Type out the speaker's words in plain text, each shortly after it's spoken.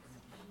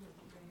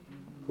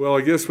Well,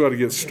 I guess we ought to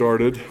get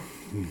started.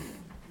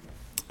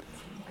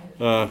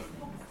 My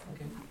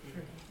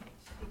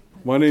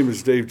name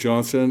is Dave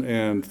Johnson,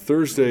 and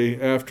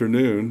Thursday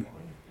afternoon,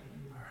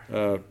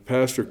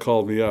 Pastor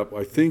called me up.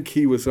 I think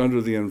he was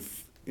under the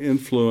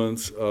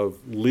influence of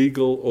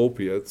legal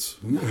opiates.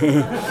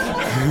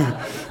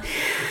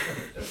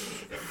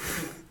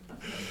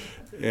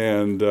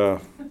 And,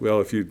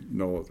 well, if you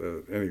know,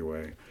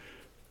 anyway.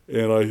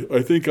 And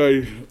I think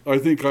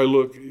I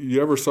look, you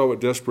ever saw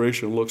what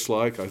desperation looks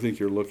like? I think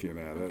you're looking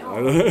at it.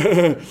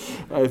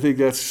 I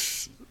think I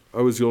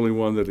was the only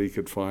one that he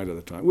could find at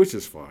the time, which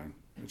is fine.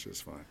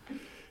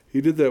 He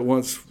did that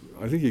once.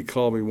 I think he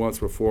called me once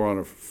before on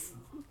a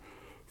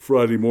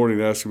Friday morning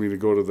asking me to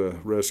go to the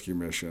rescue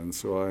mission.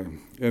 So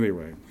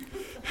anyway.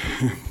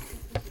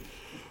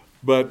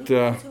 But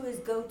to his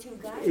go-to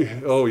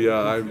guy. Oh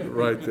yeah, I'm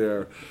right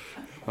there.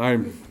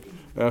 I'm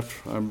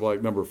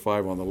like number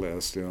 5 on the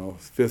list,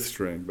 5th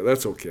string, but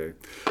that's okay.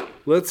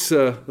 Let's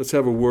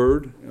have a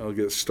word. I'll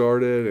get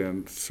started,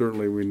 and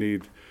certainly we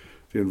need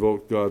to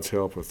invoke God's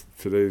help with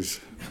today's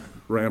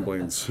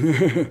ramblings.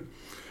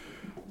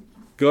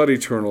 God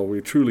eternal, we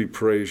truly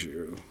praise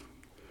you.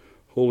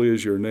 Holy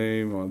is your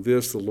name on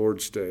this, the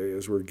Lord's day,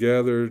 as we're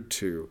gathered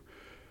to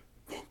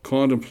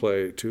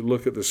contemplate, to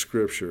look at the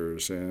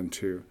scriptures, and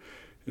to,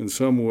 in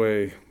some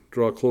way,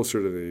 draw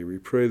closer to thee. We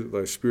pray that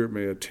thy Spirit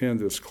may attend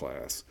this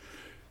class,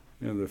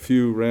 and the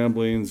few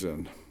ramblings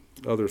and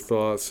other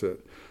thoughts that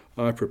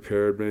I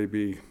prepared may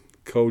be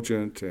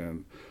cogent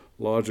and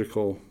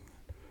logical,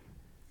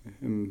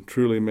 and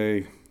truly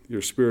may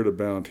your Spirit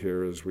abound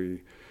here as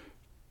we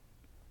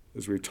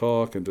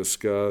talk and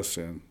discuss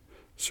and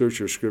search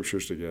your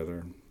scriptures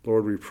together.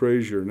 Lord, we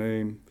praise your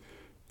name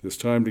this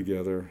time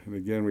together, and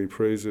again we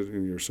praise it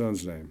in your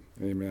Son's name.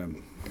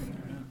 Amen.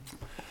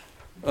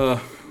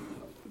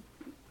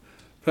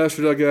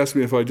 Pastor Doug asked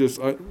me if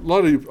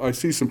I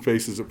see some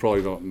faces that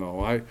probably don't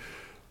know.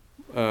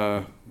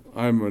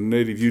 I'm a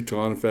native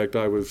Utah. In fact,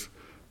 I was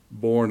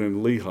born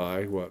in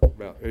Lehigh,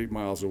 about 8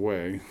 miles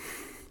away.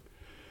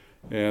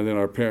 And then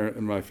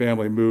my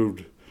family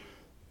moved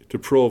to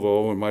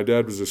Provo, and my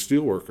dad was a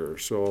steel worker.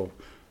 So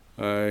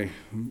I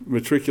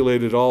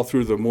matriculated all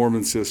through the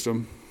Mormon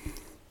system,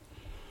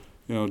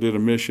 did a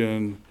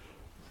mission,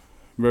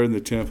 married in the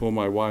temple.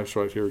 My wife's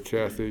right here,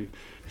 Kathy.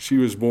 She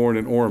was born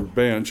in Orem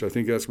Bench. I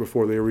think that's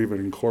before they were even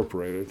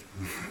incorporated.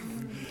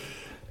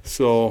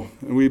 And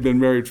we've been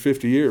married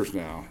 50 years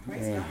now.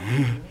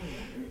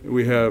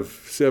 We have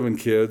 7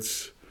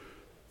 kids,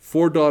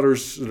 4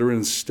 daughters that are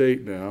in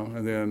state now,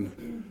 and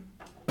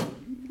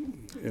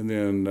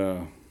then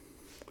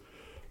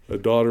a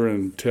daughter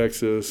in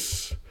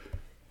Texas,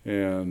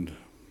 and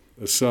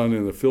a son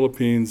in the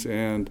Philippines,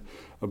 and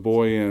a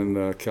boy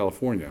in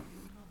California.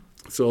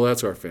 So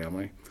that's our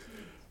family.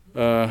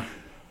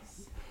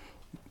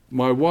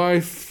 My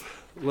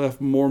wife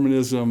left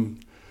Mormonism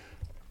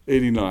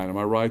 89. Am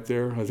I right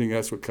there? I think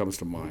that's what comes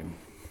to mind.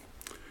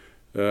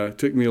 It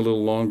took me a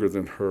little longer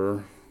than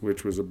her,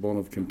 which was a bone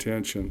of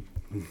contention.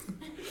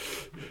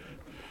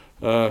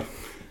 I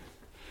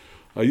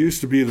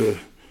used to be the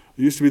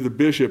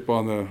bishop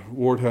on the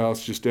ward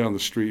house just down the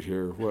street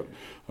here,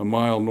 a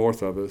mile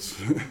north of us.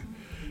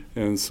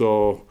 And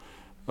so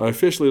I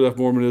officially left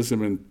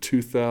Mormonism in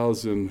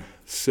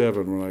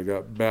 2007 when I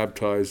got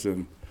baptized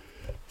in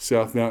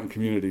South Mountain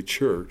Community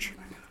Church.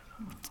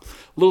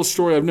 A little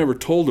story I've never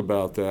told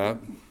about that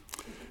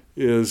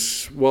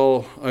is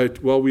while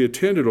we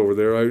attended over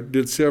there, I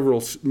did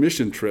several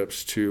mission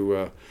trips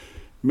to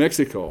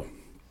Mexico.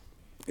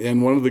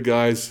 And one of the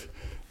guys,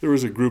 there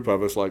was a group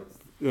of us, like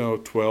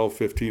 12,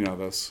 15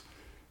 of us.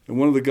 And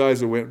one of the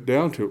guys that went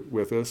down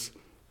with us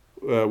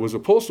was a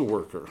postal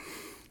worker.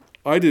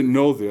 I didn't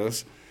know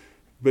this,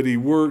 but he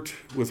worked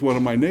with one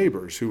of my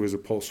neighbors who was a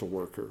postal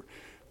worker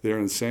there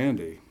in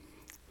Sandy.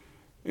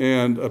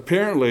 And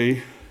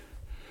apparently,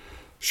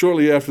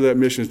 shortly after that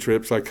mission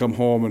trip, I come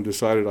home and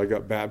decided I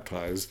got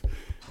baptized,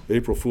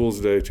 April Fool's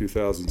Day,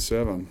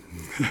 2007.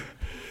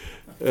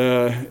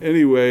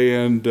 Anyway,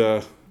 and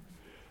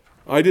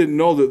I didn't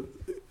know that,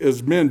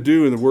 as men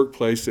do in the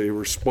workplace, they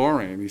were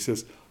sparring. He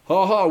says,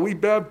 "Ha ha, we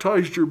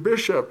baptized your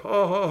bishop,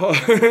 ha ha ha."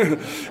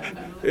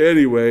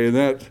 Anyway, and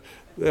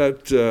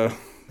that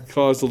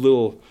caused a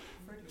little.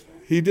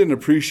 He didn't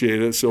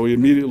appreciate it, so he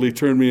immediately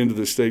turned me into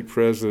the stake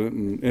president.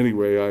 And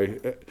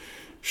anyway,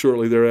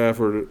 shortly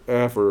thereafter,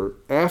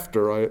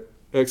 after I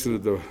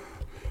exited the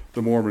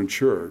Mormon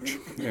Church.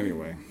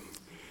 Anyway,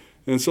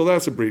 and so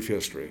that's a brief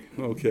history.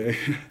 Okay,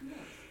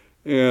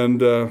 and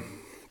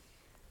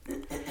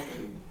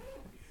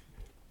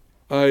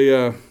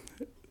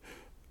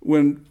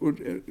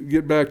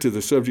get back to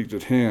the subject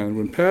at hand.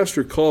 When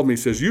Pastor called me, he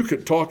says, "You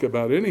could talk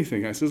about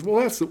anything." I says, "Well,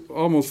 that's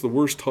almost the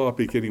worst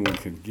topic anyone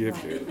can give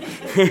you."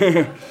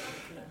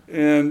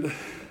 And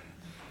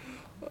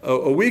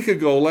a week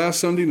ago, last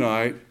Sunday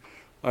night,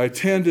 I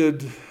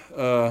attended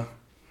a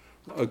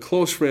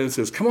close friend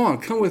says,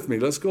 come with me,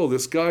 let's go.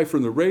 This guy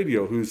from the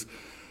radio who's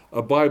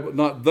a Bible,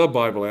 not the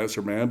Bible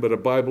answer man, but a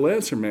Bible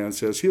answer man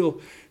says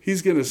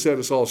he's going to set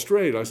us all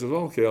straight. I said,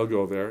 okay, I'll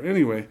go there.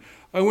 Anyway,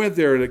 I went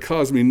there and it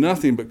caused me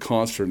nothing but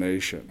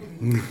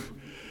consternation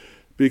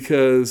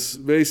because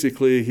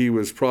basically he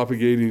was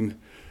propagating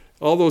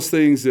all those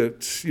things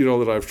that,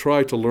 that I've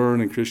tried to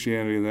learn in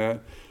Christianity and that,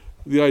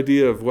 the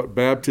idea of what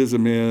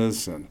baptism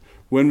is and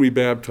when we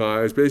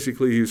baptize.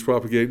 Basically, he was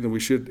propagating that we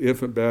should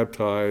infant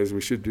baptize,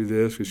 we should do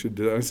this, we should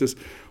do that. I says,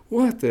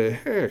 what the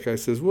heck? I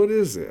says, what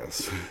is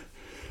this?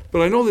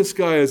 But I know this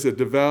guy is a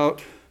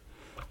devout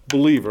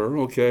believer,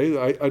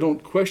 okay? I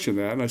don't question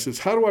that. And I says,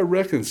 how do I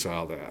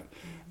reconcile that?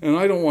 And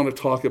I don't want to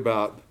talk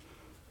about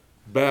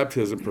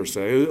baptism per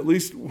se. At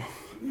least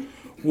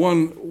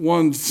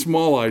one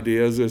small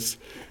idea is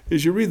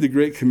you read the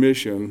Great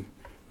Commission,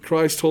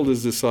 Christ told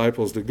his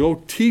disciples to go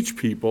teach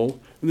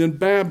people and then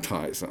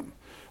baptize them.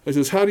 I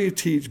says, how do you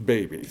teach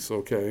babies?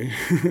 Okay,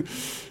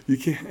 you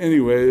can't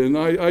anyway. And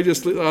I'll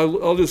just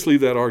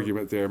leave that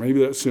argument there.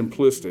 Maybe that's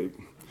simplistic,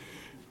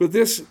 but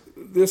this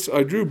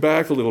I drew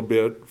back a little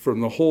bit from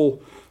the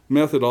whole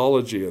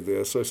methodology of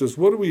this. I says,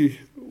 what do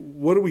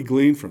we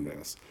glean from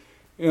this?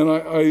 And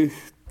I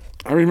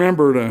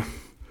remembered an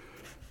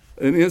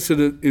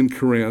incident in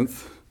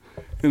Corinth.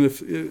 And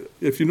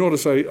if you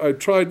notice, I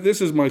tried, this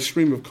is my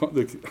stream of,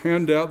 the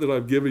handout that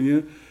I've given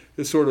you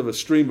is sort of a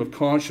stream of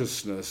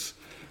consciousness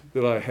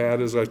that I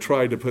had as I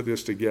tried to put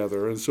this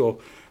together. And so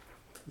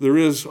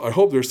I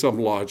hope there's some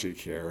logic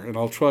here, and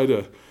I'll try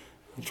to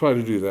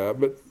do that.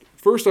 But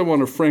first I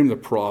want to frame the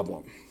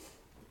problem.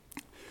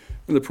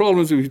 And the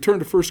problem is if you turn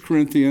to 1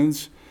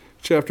 Corinthians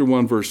chapter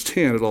 1, verse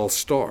 10, it all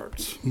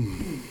starts.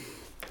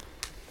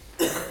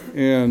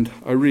 And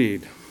I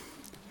read,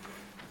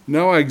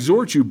 now I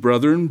exhort you,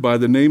 brethren, by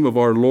the name of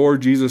our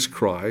Lord Jesus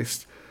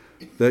Christ,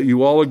 that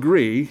you all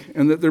agree,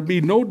 and that there be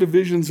no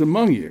divisions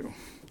among you,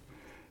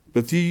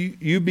 but that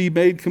you be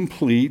made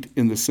complete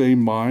in the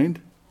same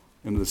mind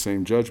and the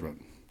same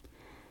judgment.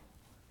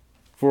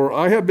 For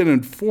I have been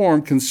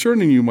informed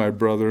concerning you, my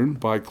brethren,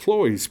 by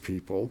Chloe's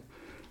people,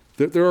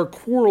 that there are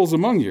quarrels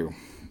among you.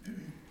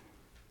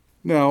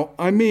 Now,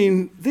 I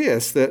mean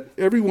this, that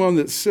everyone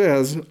that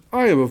says,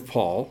 I am of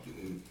Paul,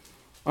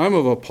 I'm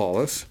of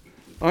Apollos,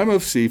 I'm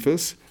of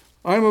Cephas,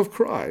 I'm of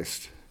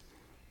Christ.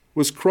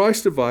 Was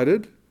Christ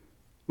divided?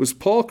 Was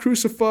Paul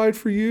crucified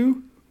for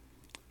you?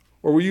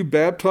 Or were you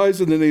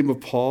baptized in the name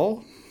of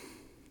Paul?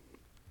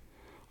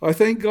 I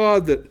thank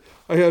God that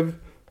I have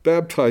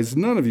baptized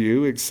none of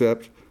you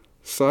except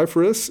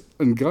Cyprus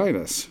and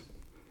Gaius,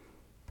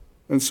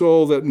 and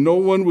so that no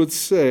one would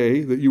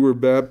say that you were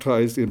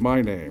baptized in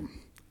my name.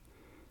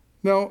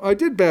 Now, I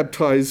did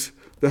baptize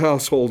the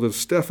household of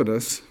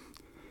Stephanas.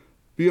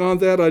 Beyond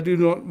that, I do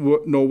not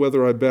know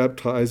whether I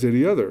baptized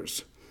any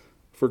others.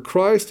 For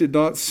Christ did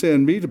not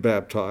send me to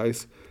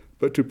baptize,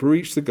 but to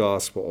preach the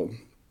gospel,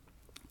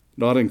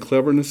 not in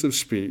cleverness of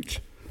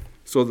speech,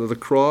 so that the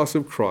cross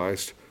of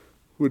Christ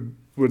would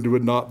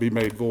not be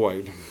made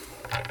void.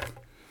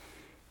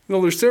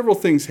 There's several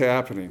things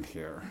happening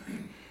here.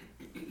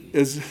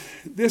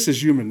 This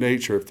is human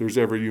nature, if there's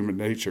ever human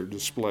nature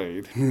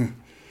displayed.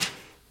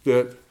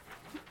 That,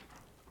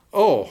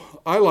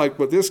 I like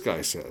what this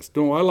guy says.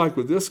 No, I like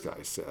what this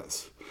guy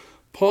says.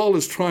 Paul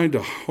is trying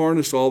to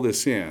harness all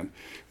this in.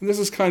 And this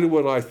is kind of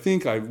what I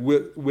think I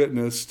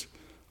witnessed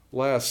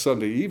last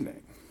Sunday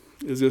evening,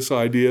 is this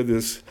idea,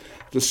 this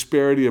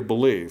disparity of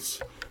beliefs,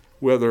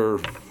 whether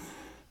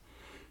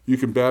you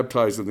can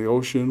baptize in the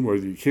ocean,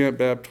 whether you can't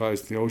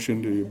baptize in the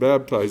ocean, do you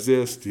baptize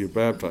this, do you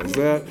baptize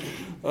that?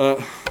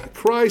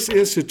 Christ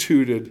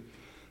instituted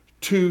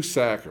two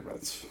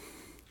sacraments,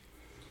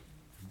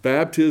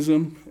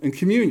 baptism and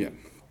communion.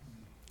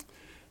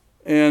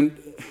 And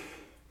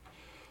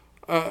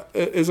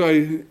as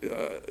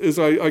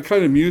I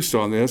kind of mused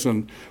on this,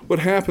 and what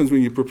happens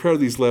when you prepare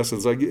these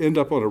lessons, I end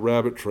up on a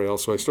rabbit trail,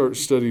 so I start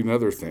studying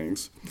other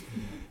things.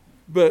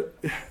 But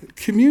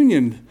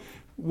communion,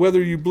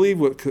 whether you believe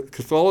what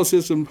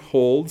Catholicism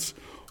holds,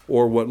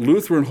 or what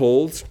Lutheran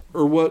holds,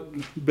 or what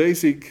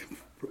basic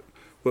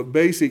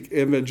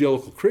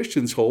evangelical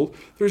Christians hold,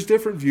 there's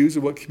different views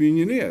of what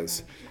communion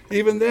is.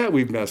 Even that,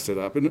 we've messed it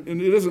up. And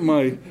it isn't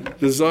my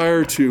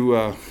desire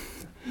to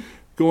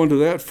go into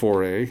that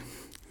foray.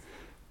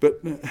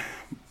 But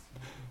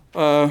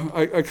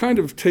I kind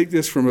of take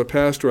this from a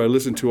pastor I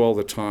listen to all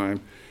the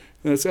time,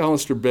 and it's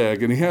Alistair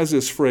Begg, and he has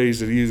this phrase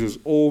that he uses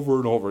over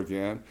and over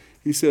again.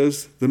 He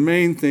says, the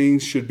main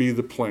things should be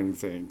the plain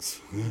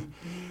things.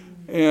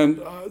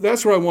 And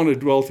that's where I want to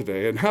dwell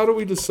today. And how do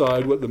we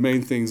decide what the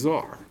main things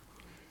are?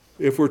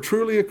 If we're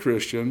truly a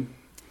Christian,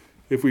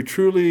 if we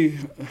truly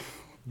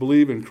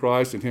believe in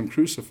Christ and Him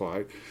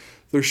crucified,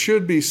 there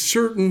should be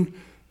certain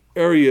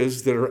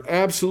areas that are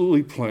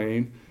absolutely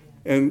plain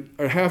and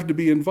have to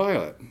be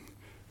inviolate.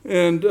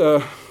 And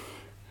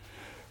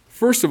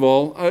first of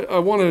all, I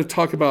want to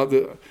talk about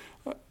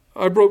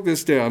I broke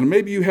this down, and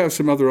maybe you have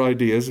some other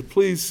ideas.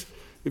 Please,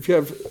 if you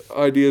have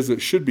ideas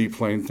that should be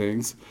plain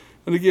things.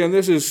 And again,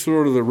 this is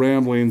sort of the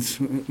ramblings,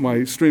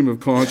 my stream of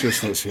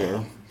consciousness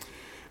here,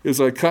 is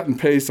I cut and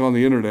paste on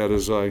the internet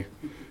as I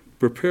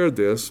prepared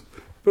this,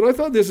 but I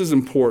thought this is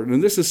important,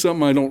 and this is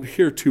something I don't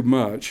hear too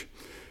much,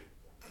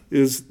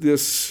 is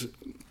this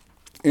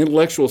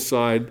intellectual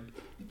side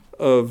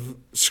of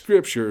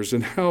scriptures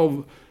and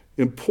how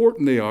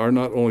important they are,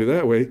 not only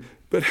that way,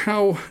 but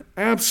how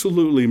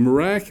absolutely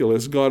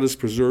miraculous God has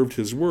preserved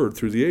his word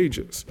through the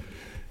ages.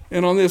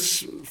 And on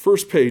this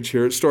first page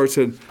here, it starts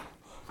at,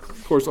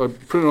 of course, I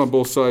printed on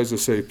both sides to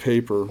say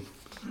paper.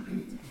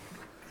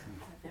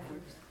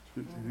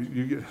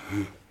 You get...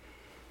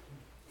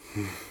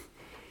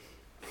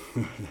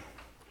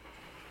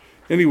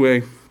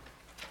 Anyway,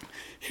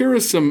 here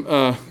is some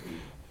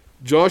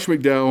Josh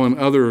McDowell and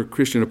other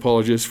Christian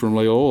apologists from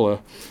Biola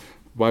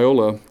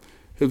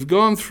have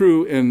gone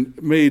through and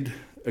made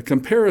a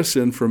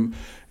comparison from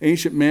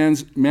ancient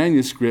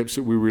manuscripts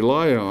that we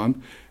rely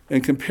on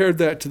and compared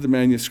that to the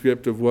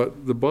manuscript of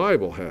what the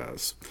Bible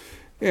has.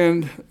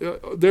 And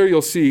there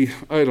you'll see,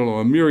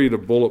 a myriad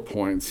of bullet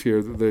points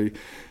here that they,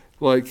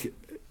 like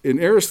in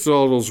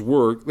Aristotle's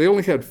work, they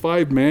only had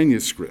 5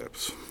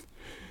 manuscripts.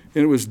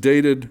 And it was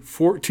dated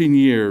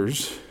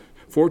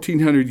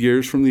 1400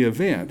 years from the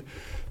event.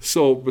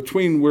 So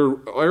between where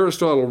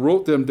Aristotle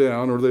wrote them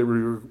down, or they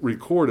were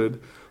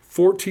recorded,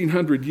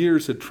 1400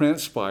 years had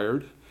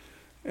transpired.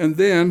 And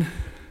then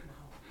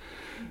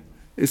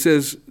it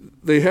says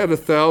they had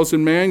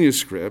 1,000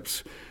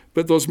 manuscripts,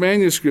 but those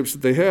manuscripts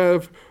that they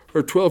have are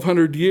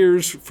 1,200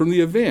 years from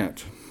the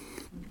event.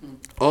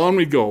 On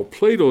we go.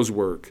 Plato's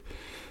work,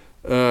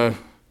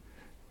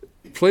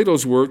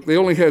 they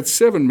only had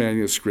 7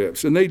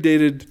 manuscripts, and they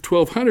dated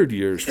 1,200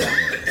 years from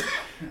it.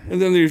 And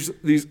then there's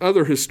these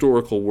other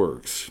historical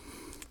works.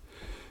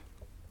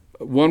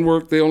 One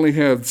work, they only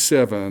had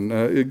 7.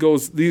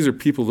 These are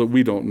people that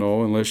we don't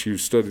know unless you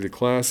study the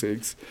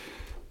classics.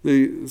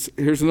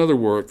 Here's another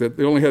work that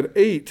they only had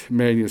 8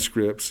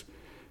 manuscripts.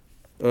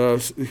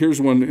 Here's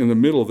one in the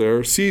middle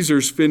there.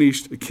 Caesar's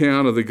finished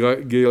account of the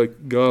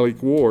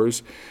Gallic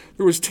Wars.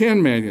 There was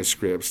 10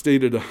 manuscripts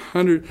dated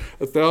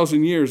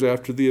 1,000 years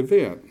after the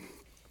event.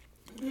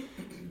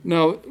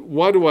 Now,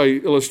 why do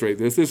I illustrate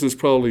this? This is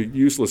probably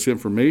useless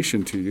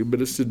information to you, but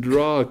it's to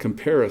draw a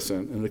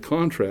comparison and a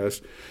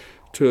contrast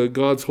to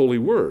God's holy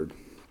word.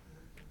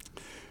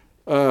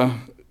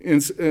 Before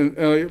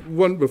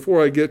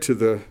I get to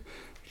the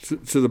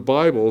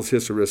Bible's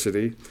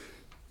historicity,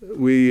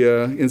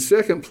 in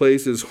second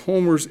place is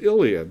Homer's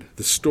Iliad,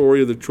 the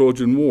story of the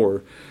Trojan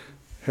War,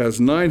 has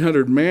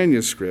 900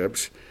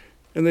 manuscripts,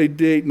 and they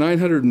date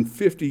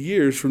 950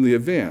 years from the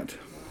event.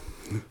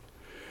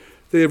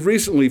 They have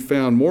recently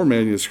found more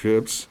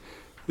manuscripts.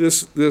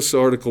 This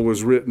article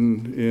was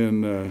written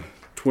in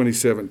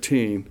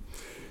 2017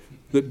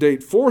 that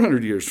date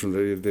 400 years from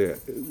the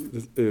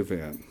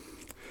event.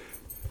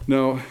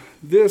 Now,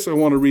 this I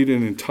want to read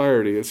in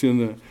entirety. It's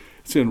in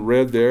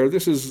red there.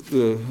 This is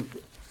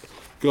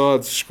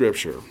God's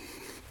scripture.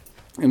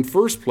 In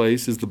first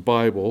place is the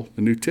Bible,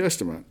 the New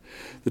Testament.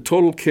 The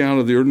total count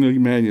of the early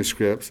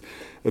manuscripts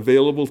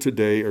available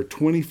today are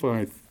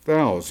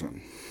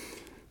 25,000.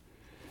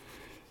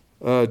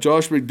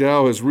 Josh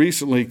McDowell has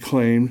recently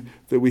claimed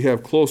that we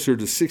have closer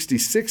to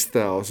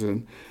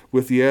 66,000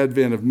 with the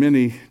advent of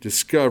many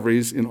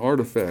discoveries in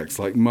artifacts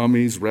like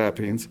mummies,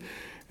 wrappings,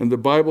 and the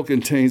Bible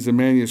contains the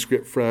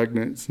manuscript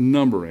fragments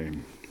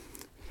numbering.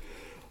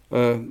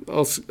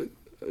 I'll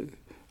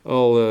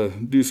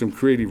do some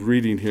creative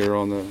reading here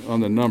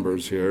on the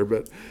numbers here,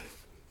 but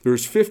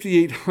there's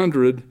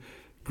 5,800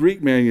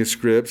 Greek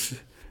manuscripts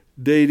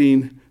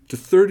dating to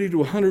 30 to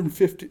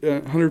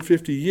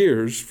 150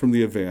 years from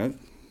the event,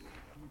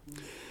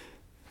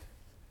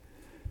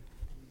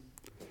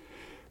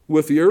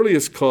 with the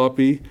earliest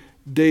copy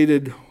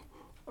dated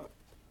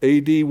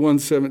AD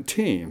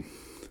 117.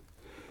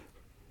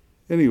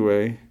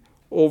 Anyway,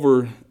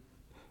 over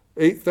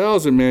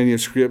 8,000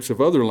 manuscripts of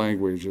other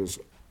languages,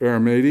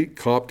 Aramaic,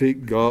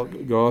 Coptic,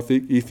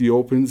 Gothic,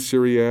 Ethiopian,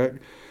 Syriac,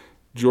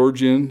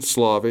 Georgian,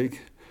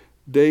 Slavic,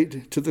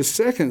 date to the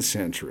 2nd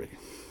century.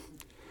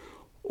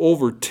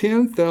 Over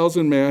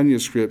 10,000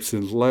 manuscripts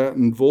in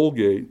Latin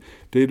Vulgate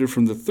dated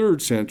from the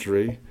 3rd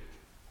century,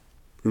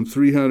 from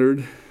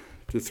 300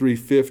 to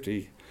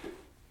 350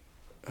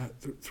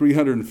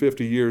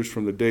 years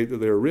from the date that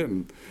they were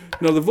written.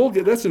 Now, the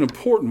Vulgate, that's an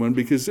important one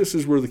because this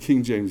is where the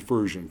King James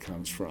Version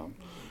comes from.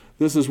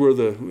 This is where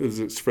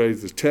it's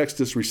phrased, the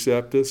Textus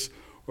Receptus,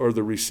 or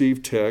the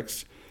received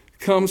text,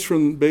 comes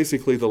from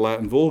basically the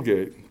Latin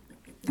Vulgate.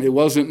 It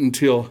wasn't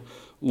until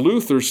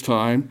Luther's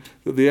time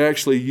that they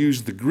actually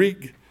used the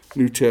Greek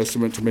New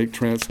Testament to make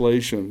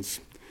translations.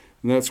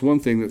 And that's one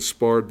thing that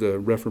sparred the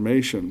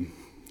Reformation.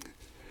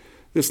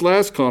 This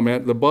last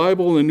comment, the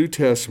Bible and the New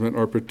Testament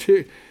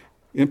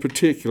in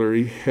particular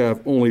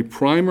have only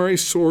primary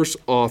source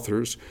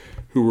authors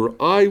who were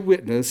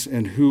eyewitness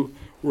and who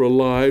were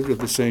alive at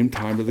the same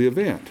time of the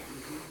event.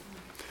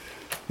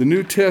 The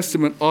New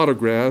Testament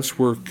autographs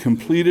were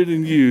completed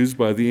and used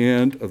by the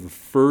end of the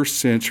 1st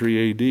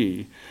century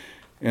AD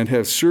and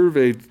have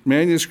surveyed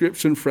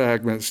manuscripts and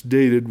fragments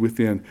dated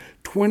within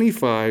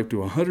 25 to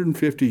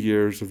 150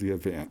 years of the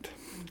event.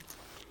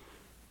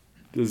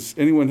 Does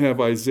anyone have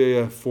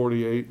Isaiah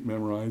 48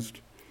 memorized?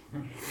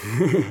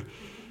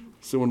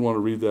 Someone want to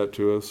read that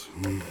to us?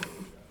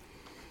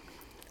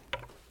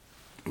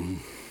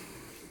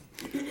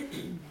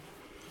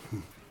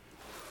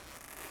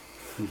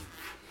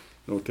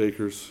 No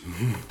takers?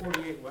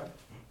 48 what?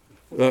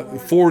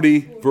 40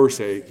 verse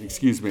 8.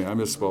 Excuse me, I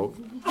misspoke.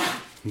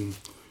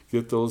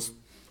 Get those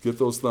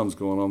thumbs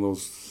going on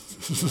those.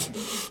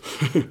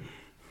 The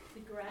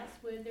grass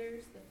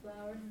withers, the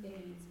flower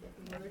fades, but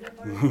the word of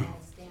our God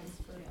stands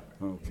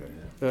forever. Okay.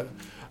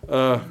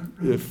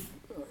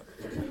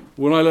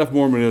 When I left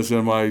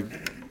Mormonism,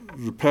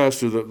 the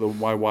pastor that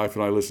my wife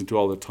and I listened to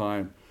all the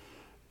time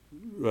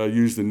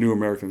used the New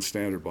American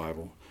Standard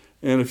Bible.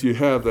 And if you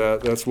have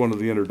that, that's one of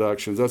the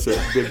introductions. That's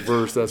a big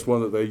verse. That's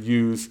one that they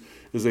use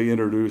as they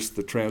introduce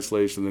the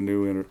translation of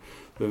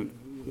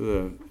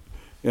the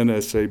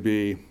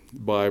NSAB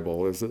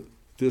Bible. Is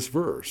this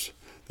verse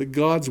that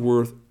God's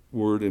word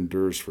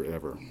endures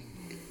forever?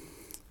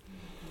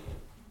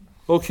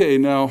 Okay,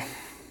 now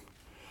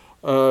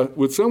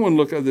would someone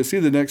look at this? See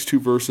the next two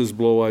verses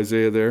below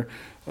Isaiah there.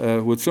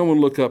 Would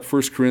someone look up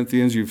 1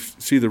 Corinthians? You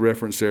see the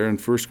reference there in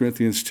 1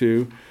 Corinthians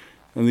 2,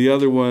 and the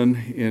other one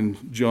in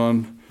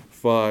John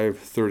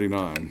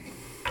 5:39.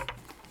 I've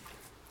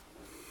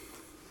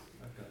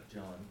got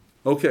John.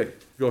 Okay,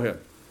 go ahead.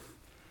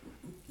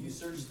 You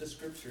search the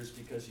scriptures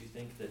because you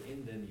think that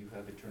in them you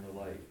have eternal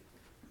life,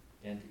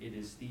 and it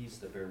is these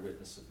that bear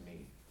witness of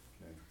me.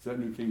 Okay. Is that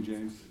New King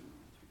James?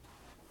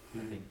 I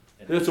think.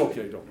 It's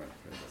okay, don't matter.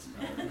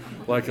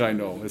 Like I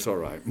know, it's all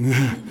right.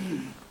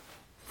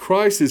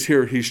 Christ is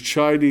here, he's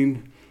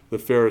chiding the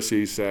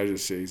Pharisees,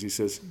 Sadducees. He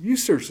says, you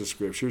search the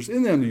scriptures,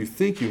 in them you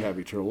think you have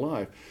eternal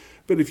life.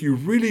 But if you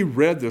really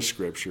read the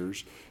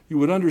scriptures, you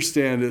would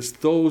understand it's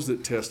those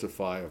that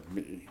testify of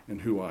me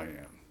and who I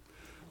am.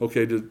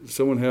 Okay, did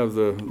someone have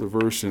the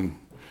verse in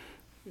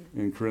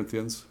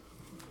Corinthians?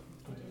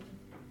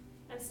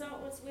 And so it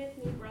was with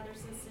me,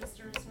 brothers and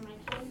sisters, when I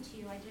came to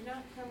you. I did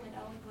not come with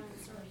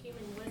eloquence or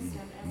human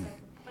wisdom as I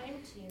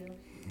proclaimed to you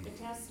the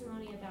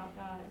testimony about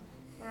God.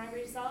 For I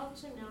resolved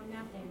to know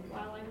nothing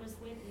while I was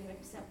with you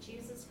except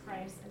Jesus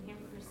Christ and him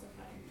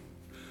crucified.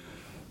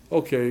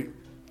 Okay,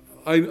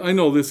 I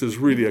know this is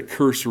really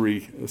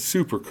a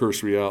super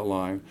cursory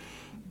outline,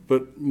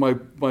 but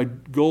my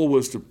goal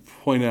was to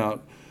point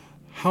out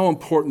how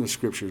important the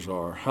scriptures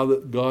are, how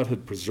that God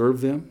had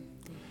preserved them,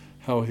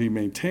 how he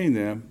maintained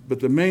them. But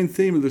the main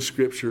theme of the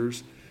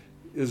scriptures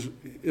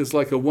is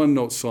like a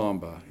one-note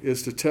samba,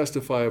 is to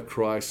testify of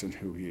Christ and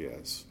who he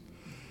is.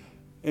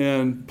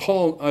 And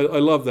Paul, I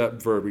love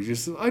that verbiage. He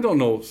says, I don't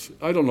know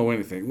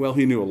anything. Well,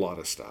 he knew a lot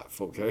of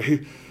stuff,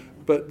 okay?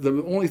 But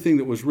the only thing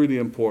that was really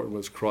important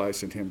was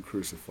Christ and him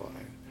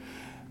crucified.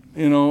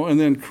 And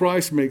then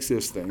Christ makes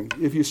this thing.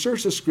 If you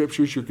search the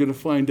scriptures, you're going to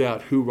find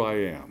out who I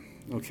am,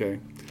 okay?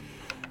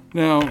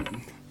 Now,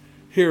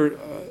 here,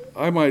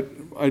 I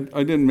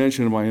didn't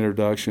mention in my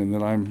introduction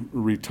that I'm a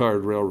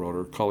retired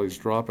railroader, college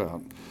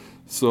dropout.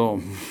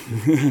 So,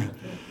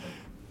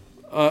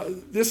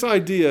 this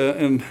idea,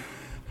 and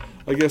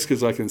I guess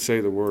because I can say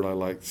the word, I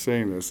like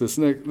saying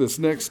this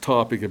next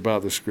topic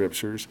about the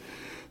scriptures,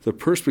 the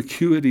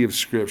perspicuity of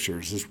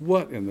scriptures, is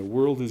what in the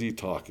world is he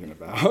talking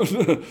about?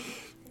 Say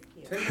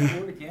that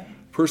word again.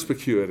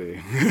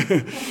 Perspicuity.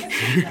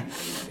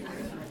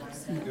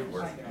 Good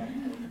word.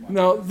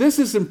 Now, this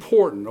is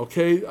important,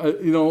 okay?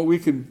 We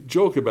can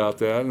joke about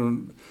that,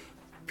 and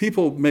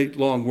people make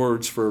long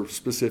words for a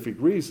specific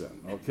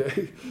reason,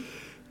 okay?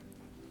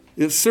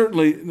 It's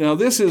certainly, now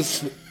this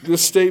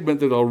statement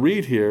that I'll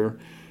read here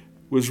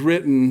was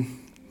written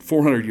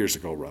 400 years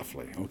ago,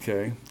 roughly,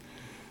 okay?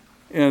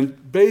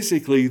 And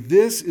basically,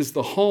 this is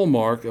the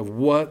hallmark of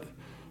what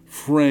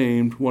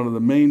framed one of the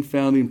main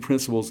founding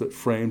principles that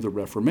framed the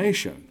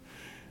Reformation.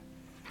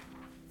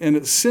 And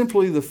it's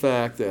simply the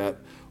fact that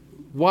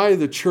why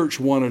the church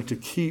wanted to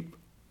keep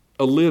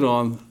a lid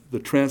on the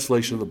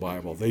translation of the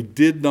Bible. They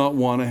did not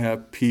want to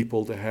have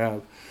people to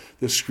have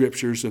the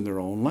scriptures in their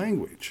own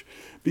language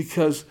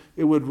because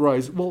it would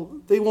rise. Well,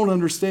 they won't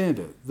understand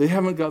it. They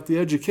haven't got the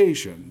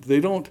education.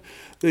 They're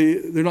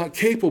not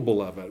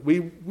capable of it. We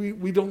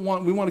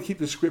want to keep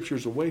the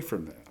scriptures away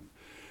from them.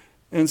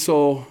 And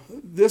so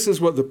this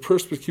is what the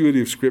perspicuity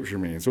of scripture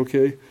means,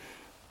 okay?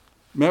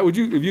 Matt, if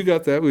you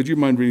got that, would you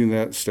mind reading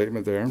that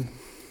statement there?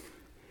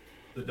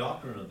 The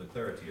doctrine of the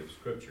clarity of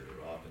Scripture,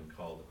 often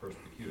called the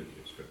perspicuity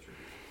of Scripture,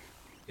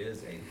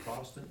 is a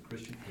Protestant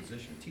Christian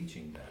position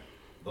teaching that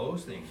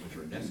those things which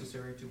are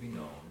necessary to be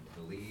known,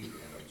 believed,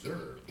 and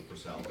observed for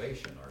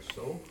salvation are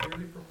so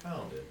clearly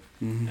propounded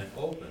and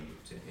opened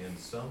in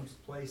some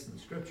place in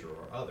Scripture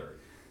or other,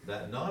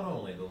 that not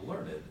only the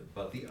learned,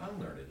 but the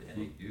unlearned,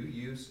 in a due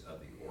use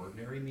of the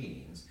ordinary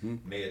means,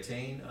 may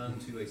attain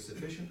unto a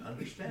sufficient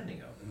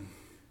understanding of them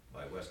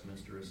by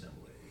Westminster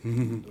Assembly.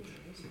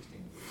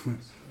 16.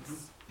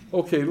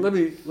 Okay, let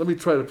me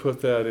try to put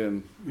that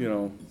in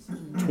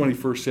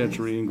 21st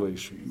century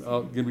English.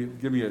 Let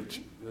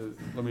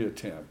me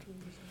attempt.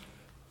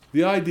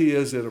 The idea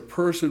is that a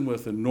person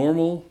with a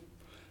normal,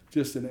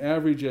 just an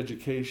average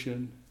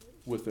education,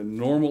 with a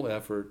normal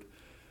effort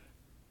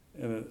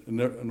and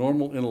a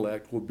normal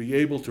intellect would be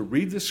able to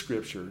read the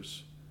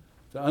scriptures,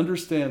 to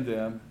understand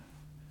them,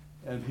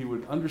 and he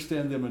would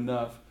understand them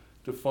enough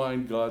to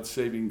find God's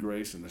saving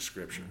grace in the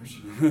scriptures.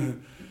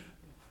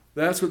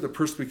 That's what the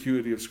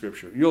perspicuity of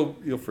Scripture.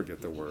 You'll forget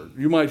the word.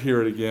 You might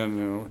hear it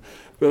again,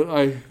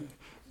 but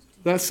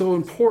that's so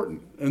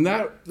important. And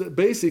that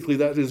basically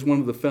that is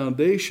one of the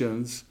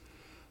foundations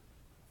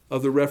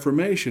of the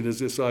Reformation, is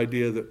this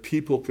idea that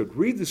people could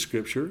read the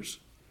Scriptures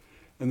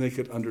and they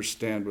could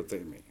understand what they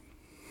mean.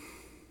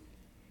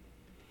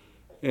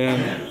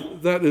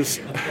 And that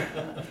is,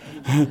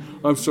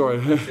 I'm sorry.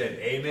 I said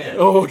amen.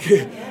 Oh,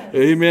 okay.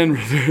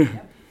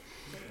 Amen.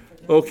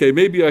 Okay,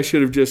 maybe I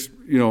should have just,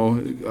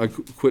 I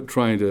quit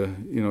trying to,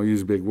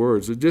 use big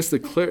words. Just the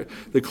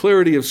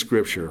clarity of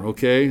Scripture,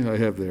 okay, I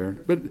have there.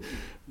 But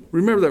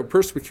remember that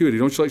perspicuity.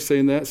 Don't you like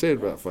saying that? Say it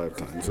about 5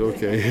 times,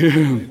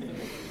 okay.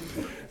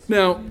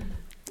 Now,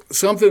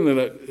 something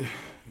that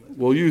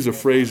we'll use a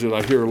phrase that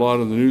I hear a lot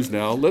in the news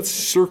now. Let's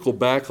circle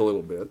back a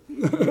little bit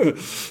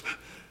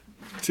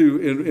to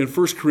in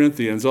 1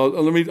 Corinthians.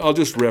 I'll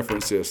just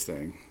reference this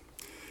thing.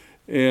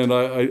 And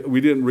we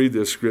didn't read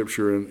this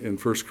scripture in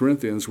 1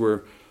 Corinthians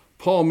where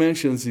Paul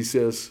mentions, he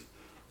says,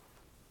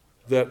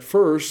 that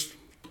first,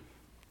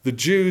 the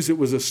Jews, it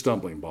was a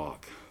stumbling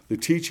block. The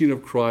teaching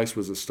of Christ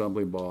was a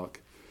stumbling block.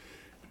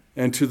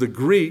 And to the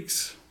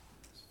Greeks,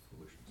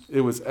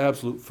 it was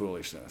absolute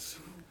foolishness.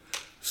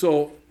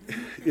 So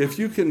if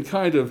you can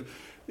kind of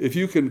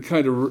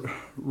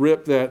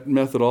rip that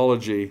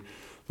methodology,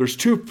 there's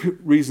 2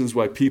 reasons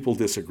why people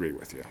disagree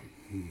with you.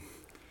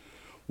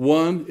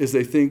 One is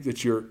they think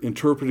that you're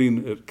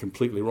interpreting it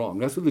completely wrong.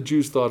 That's what the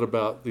Jews thought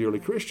about the early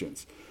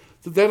Christians.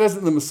 That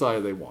isn't the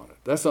Messiah they wanted.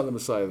 That's not the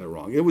Messiah they're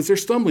wrong. It was their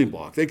stumbling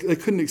block. They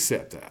couldn't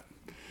accept that.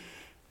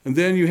 And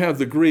then you have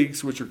the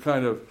Greeks, which are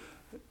kind of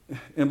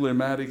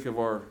emblematic of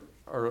our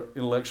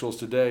intellectuals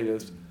today,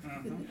 is,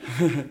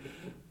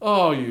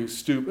 oh, you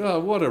stupid, oh,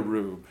 what a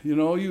rube.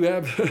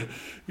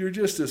 You're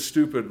just a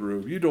stupid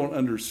rube. You don't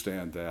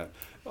understand that.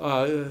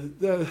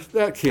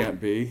 That can't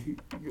be.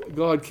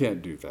 God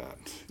can't do that,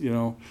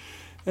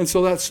 And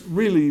so that's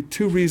really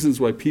 2 reasons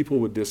why people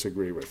would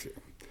disagree with you.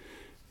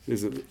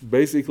 Is that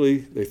basically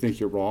they think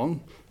you're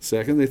wrong.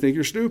 Second, they think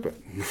you're stupid.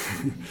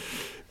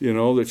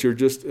 That you're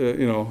just,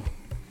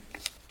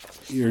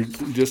 you're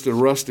just a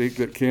rustic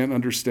that can't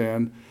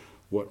understand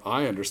what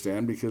I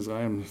understand because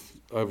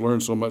I've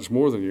learned so much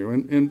more than you.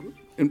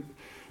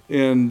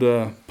 And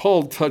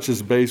Paul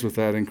touches base with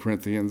that in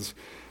Corinthians,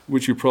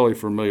 which you're probably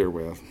familiar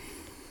with.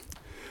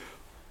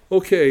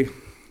 Okay,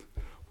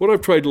 what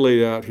I've tried to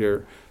lay out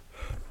here,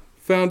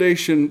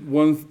 foundation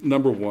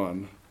number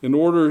 1.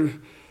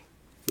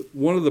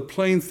 One of the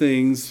plain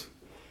things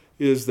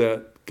is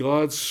that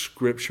God's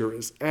Scripture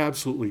is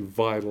absolutely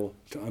vital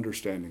to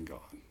understanding God.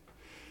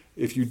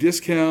 If you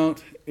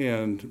discount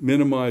and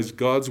minimize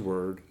God's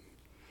Word,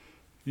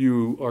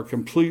 you'll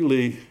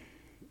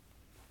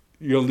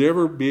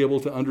never be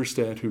able to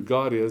understand who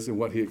God is and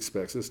what He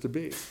expects us to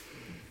be,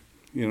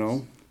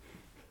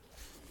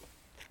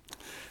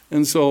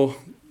 And so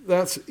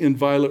that's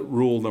inviolate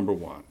rule number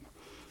 1.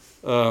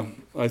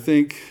 I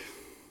think,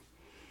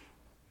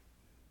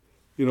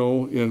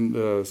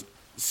 in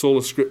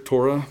Sola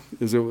Scriptura,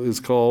 as it is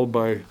called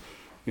by,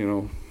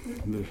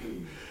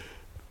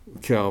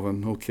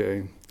 Calvin.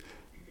 Okay.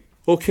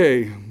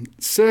 Okay.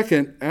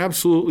 Second,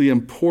 absolutely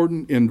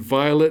important,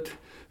 inviolate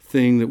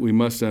thing that we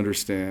must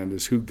understand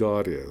is who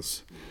God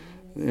is,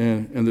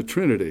 and the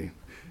Trinity.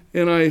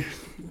 And I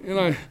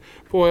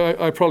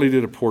probably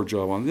did a poor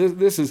job on this.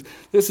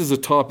 This is a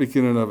topic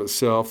in and of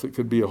itself that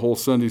could be a whole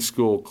Sunday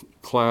school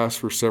class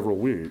for several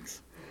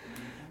weeks.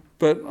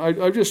 But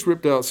I just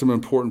ripped out some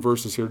important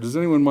verses here. Does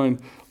anyone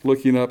mind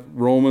looking up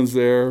Romans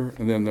there,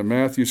 and then the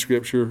Matthew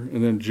scripture,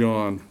 and then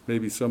John?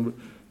 Maybe some.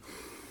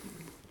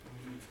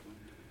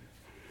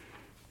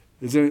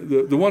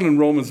 The one in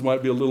Romans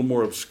might be a little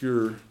more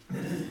obscure.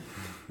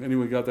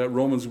 Anyone got that?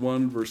 Romans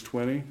 1, verse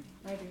 20?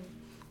 I do.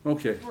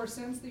 Okay. For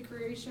since the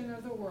creation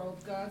of the world,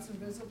 God's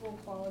invisible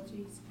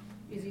qualities,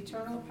 His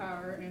eternal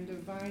power and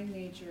divine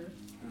nature,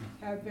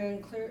 have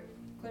been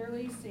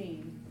clearly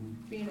seen,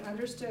 being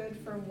understood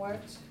from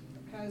what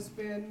has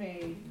been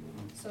made,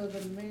 so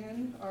the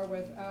men are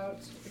without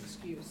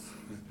excuse.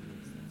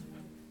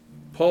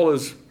 Paul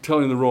is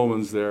telling the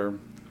Romans there,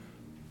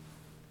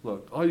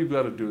 look, all you've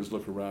got to do is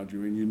look around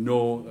you and you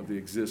know of the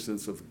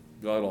existence of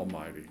God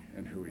Almighty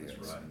and who He is.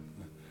 That's right.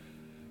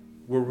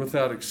 We're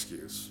without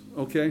excuse,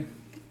 okay?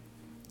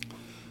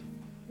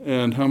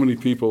 And how many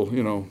people,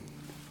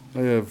 I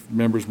have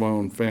members of my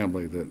own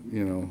family that,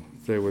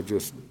 they would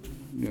just,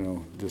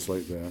 just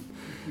like that.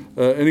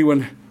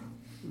 Anyone,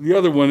 the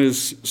other one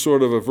is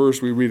sort of a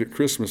verse we read at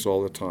Christmas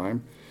all the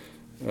time.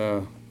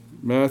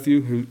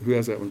 Matthew, who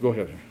has that one? Go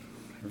ahead.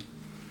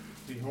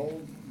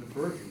 Behold, the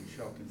virgin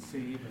shall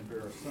conceive and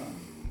bear a son,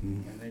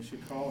 and they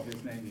should call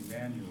his name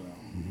Emmanuel,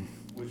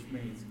 which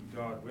means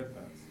God with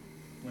us.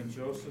 When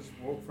Joseph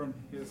woke from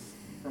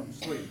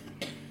sleep,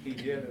 he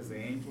did as the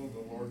angel of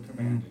the Lord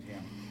commanded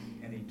him,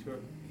 and he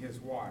took his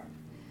wife,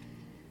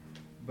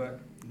 but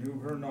knew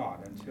her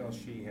not until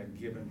she had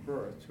given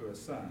birth to a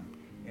son,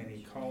 and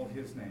he called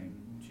his name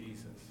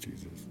Jesus.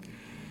 Jesus.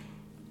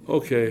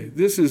 Okay,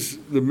 this is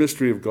the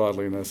mystery of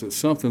godliness. It's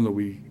something that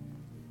we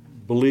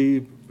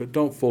believe but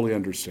don't fully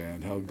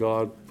understand, how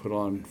God put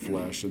on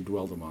flesh and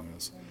dwelled among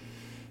us.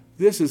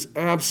 This is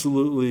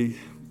absolutely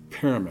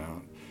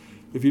paramount.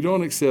 If you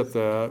don't accept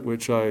that,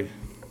 which I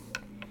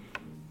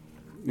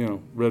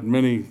read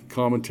many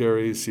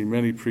commentaries, see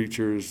many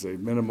preachers, they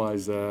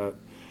minimize that.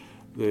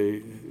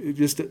 They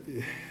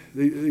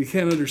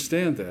can't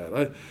understand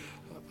that.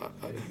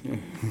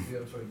 Yeah,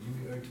 sorry.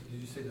 Did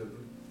you say the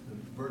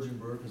virgin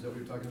birth? Is that what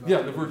you're talking about?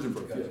 Yeah, the virgin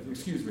birth. Yeah,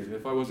 excuse me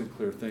if I wasn't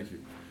clear. Thank you.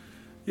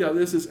 Yeah,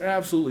 this is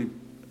absolutely,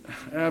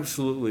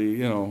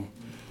 an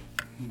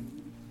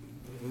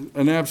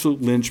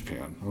absolute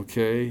linchpin,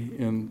 okay,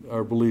 in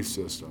our belief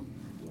system.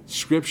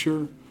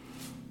 Scripture,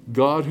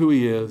 God who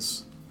He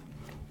is,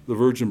 the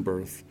virgin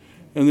birth.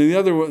 And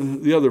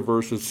then the other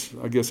verses,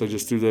 I guess I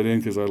just threw that in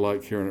because I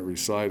like hearing it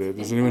recited.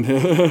 Has anyone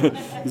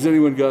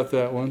got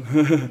that one?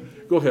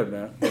 Go ahead,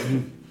 Matt.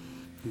 In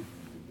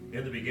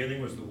the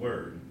beginning was the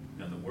Word,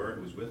 and the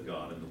Word was with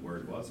God, and the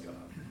Word was God.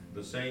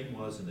 The same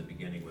was in the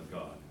beginning with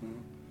God.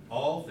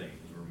 All things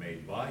were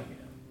made by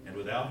Him, and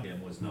without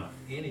Him was not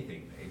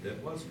anything made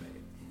that was made.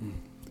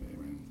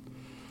 Amen.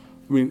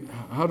 I mean,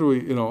 how do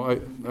we,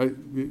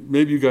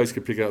 maybe you guys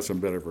could pick out some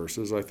better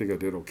verses. I think I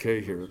did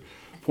okay here,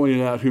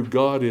 pointing out who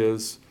God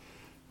is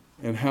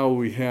and how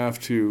we have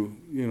to,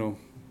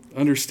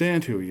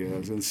 understand who He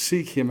is and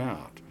seek Him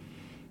out.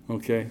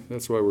 Okay,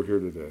 that's why we're here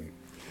today.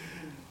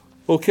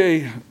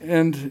 Okay,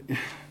 and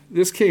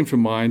this came to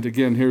mind.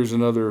 Again, here's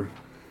another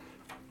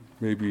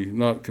maybe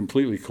not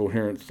completely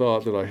coherent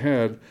thought that I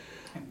had,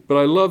 but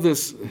I love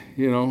this,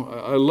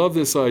 I love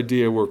this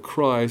idea where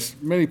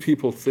Christ, many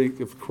people think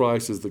of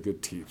Christ as the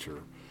good teacher,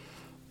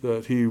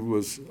 that He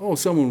was,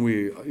 someone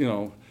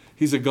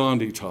he's a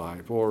Gandhi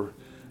type, or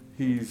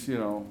he's,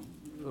 a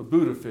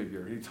Buddha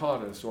figure, he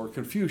taught us, or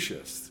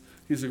Confucius,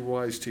 he's a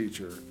wise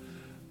teacher.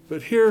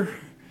 But here,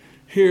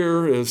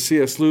 as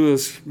C.S.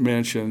 Lewis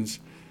mentions,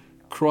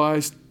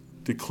 Christ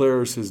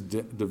declares His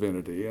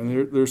divinity.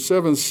 And there's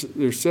seven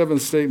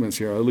statements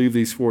here. I'll leave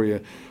these for you.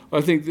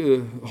 I think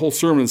the whole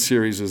sermon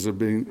series have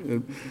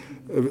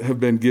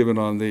been given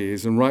on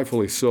these, and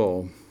rightfully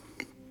so.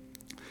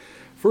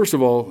 First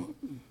of all,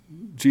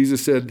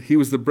 Jesus said He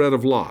was the bread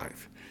of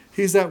life.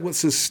 He's that what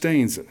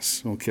sustains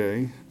us,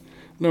 okay?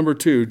 Number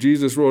two,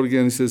 Jesus wrote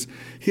again, He says,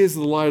 He is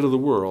the light of the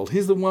world.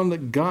 He's the one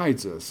that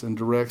guides us and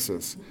directs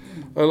us.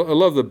 I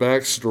love the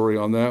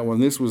backstory on that one.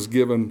 This was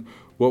given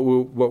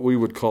what we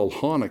would call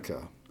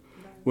Hanukkah,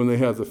 when they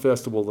have the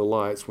Festival of the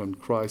Lights, when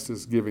Christ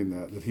is giving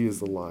that He is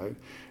the light.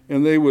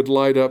 And they would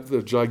light up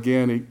the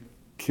gigantic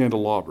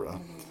candelabra.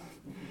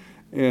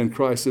 And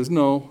Christ says,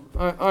 no,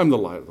 I'm the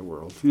light of the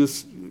world. I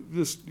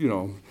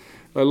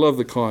love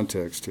the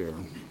context here.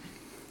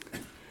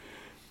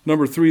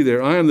 Number three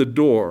there, I am the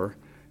door.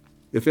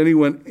 If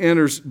anyone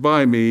enters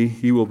by me,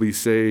 he will be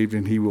saved,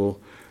 and he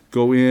will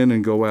go in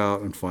and go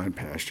out and find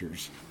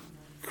pastures.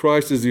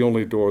 Christ is the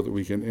only door that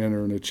we can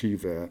enter and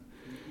achieve that.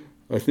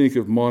 I think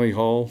of Monty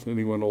Hall.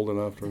 Anyone old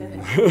enough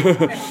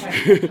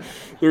to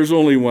There's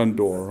only one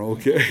door,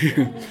 okay?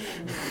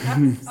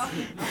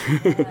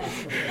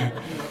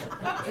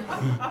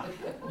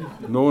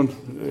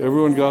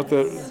 Everyone got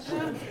that?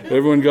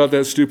 Everyone got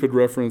that stupid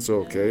reference?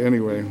 Okay,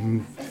 anyway.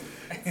 What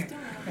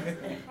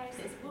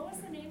was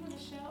the name of the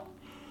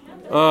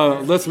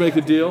show? Let's Make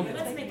a Deal.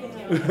 Let's Make a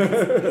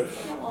Deal.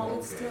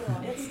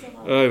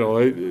 I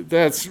know,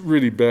 that's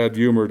really bad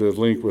humor to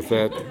link with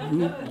that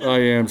I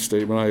am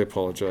statement. I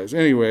apologize.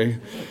 Anyway,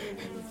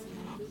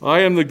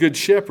 I am the good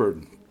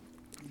shepherd.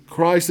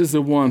 Christ is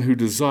the one who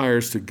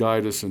desires to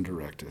guide us and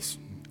direct us.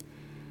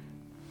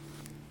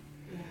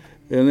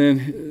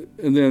 And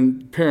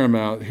then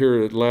paramount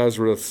here at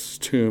Lazarus'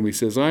 tomb, He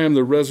says, I am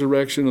the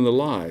resurrection and the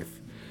life.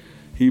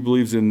 He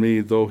believes in me,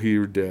 though he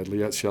were dead,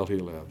 yet shall he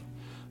live.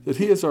 That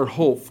He is our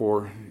hope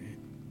for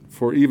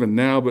even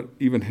now, but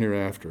even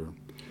hereafter.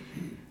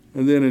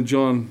 And then in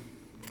John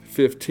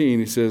 15,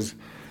 He says,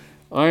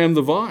 I am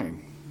the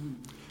vine.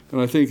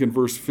 And I think in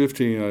verse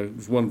 15,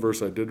 there's one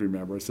verse I did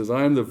remember. It says,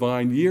 I am the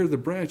vine, ye are the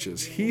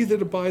branches. He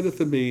that abideth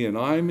in me, and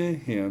I in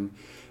him,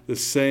 the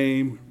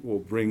same will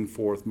bring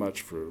forth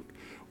much fruit.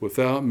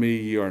 Without me,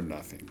 ye are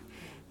nothing.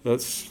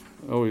 That's,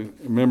 I always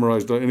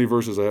memorized, any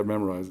verses I have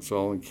memorized, it's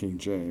all in King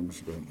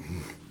James.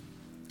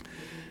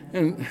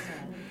 And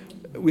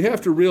we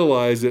have to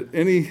realize that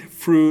any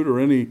fruit or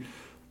any,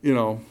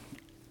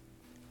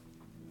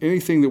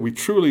 anything that we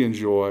truly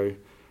enjoy,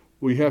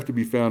 we have to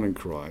be found in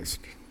Christ.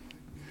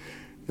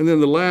 And then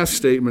the last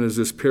statement is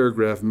this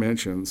paragraph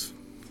mentions.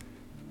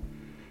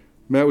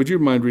 Matt, would you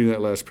mind reading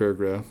that last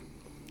paragraph?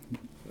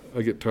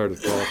 I get tired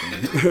of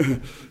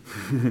talking.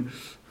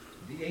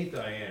 The eighth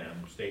I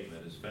am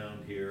statement is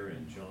found here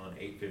in John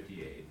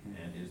 8:58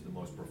 and is the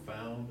most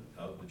profound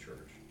of the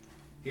church.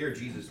 Here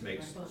Jesus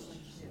makes,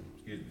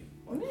 excuse me,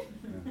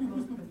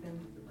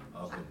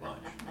 of the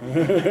bunch.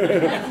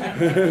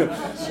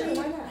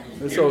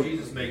 And Here so,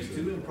 Jesus makes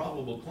two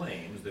improbable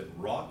claims that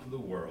rocked the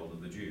world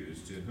of the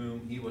Jews to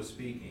whom he was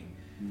speaking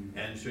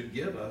and should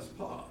give us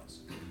pause.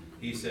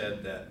 He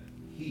said that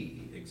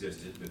he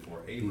existed before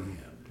Abraham,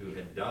 who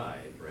had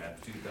died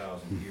perhaps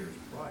 2,000 years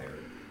prior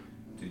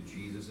to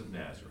Jesus of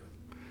Nazareth.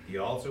 He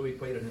also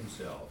equated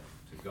himself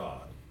to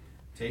God,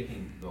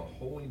 taking the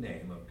holy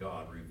name of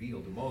God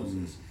revealed to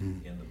Moses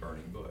in the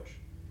burning bush,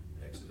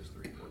 Exodus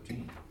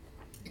 3:14,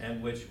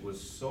 and which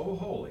was so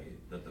holy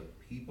that the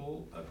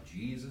people of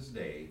Jesus'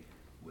 day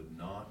would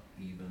not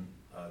even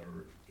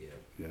utter it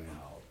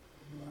out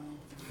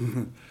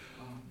loud.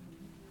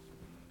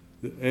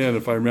 and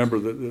if I remember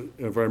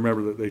that they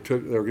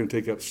were going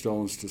to take up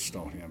stones to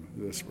stone him.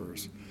 This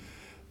verse.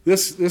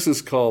 This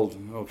is called.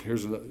 Oh,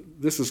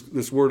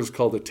 this word is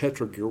called the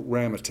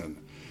tetragrammaton,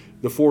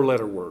 the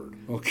 4-letter word.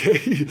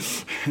 Okay,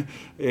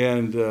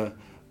 and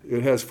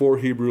it has 4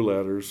 Hebrew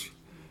letters,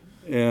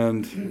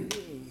 and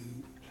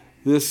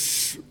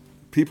this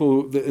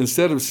people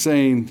instead of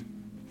saying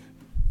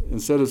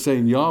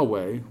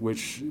Yahweh,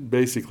 which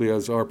basically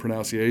is our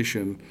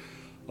pronunciation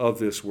of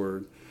this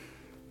word,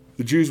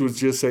 the Jews would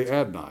just say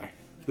Adonai.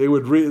 They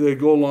would they'd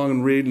go along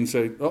and read and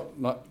say,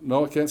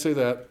 no, I can't say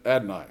that.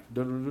 Adonai,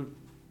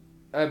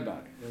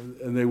 Adonai,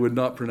 and they would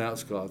not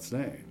pronounce God's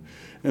name.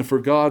 And for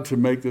God to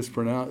make this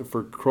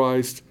for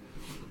Christ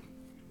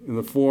in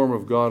the form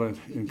of God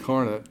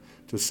incarnate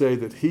to say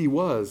that He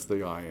was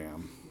the I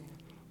Am,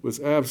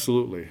 was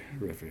absolutely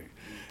horrific.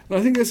 And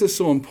I think this is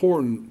so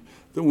important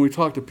that when we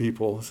talk to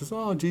people, it says,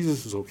 oh,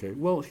 Jesus is okay.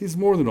 Well, He's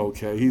more than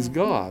okay. He's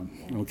God,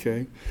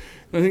 okay?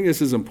 And I think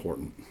this is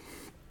important.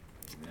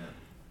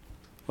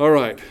 All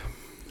right.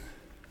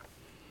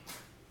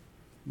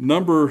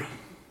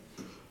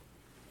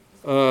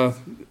 To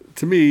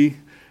me,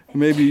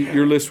 maybe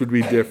your list would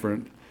be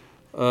different.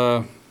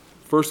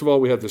 First of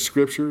all, we have the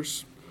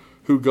Scriptures,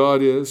 who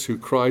God is, who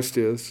Christ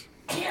is.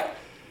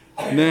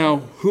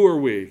 Now, who are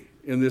we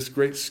in this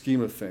great scheme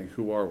of things?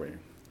 Who are we?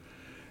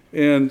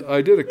 And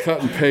I did a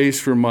cut and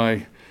paste from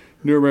my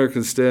New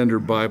American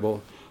Standard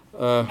Bible.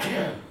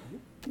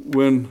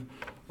 When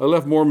I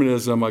left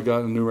Mormonism, I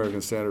got a New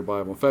American Standard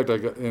Bible. In fact,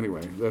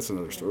 anyway, that's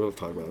another story. We'll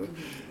talk about it.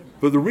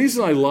 But the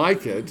reason I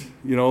like it,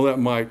 that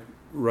might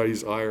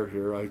raise ire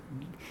here. I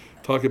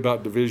talk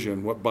about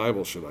division. What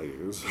Bible should I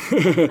use?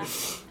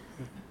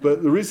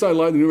 But the reason I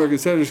like the New American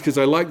Standard is because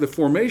I like the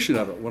formation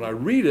of it. When I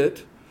read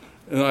it,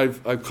 and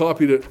I've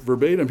copied it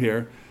verbatim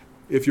here,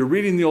 if you're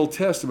reading the Old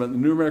Testament, the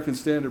New American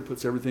Standard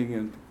puts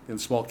everything in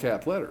small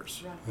cap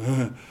letters.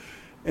 Right.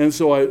 And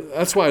so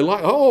that's why I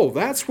like,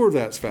 that's where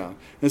that's found.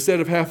 Instead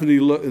of having to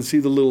look and see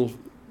the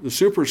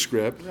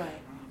superscript, right.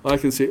 I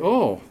can see,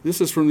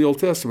 this is from the Old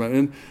Testament.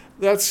 And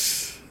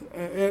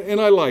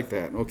and I like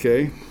that,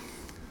 okay?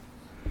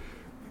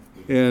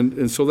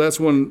 And so that's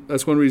one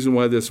reason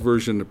why this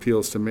version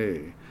appeals to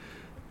me.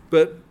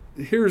 But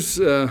here's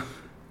what,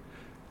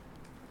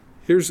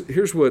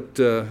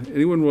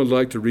 anyone would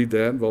like to read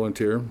that,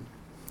 volunteer?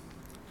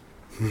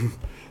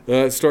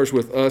 It starts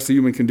with us, the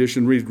human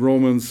condition. Read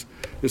Romans.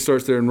 It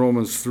starts there in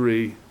Romans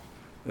 3,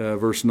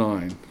 verse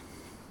 9.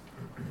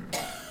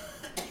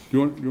 You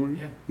want?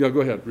 Yeah,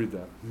 go ahead. Read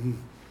that.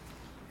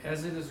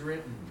 As it is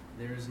written,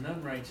 there is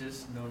none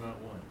righteous, no, not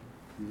one.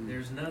 There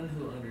is none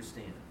who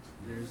understands.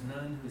 There is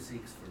none who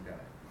seeks for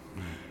God.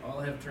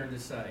 All have turned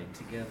aside.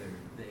 Together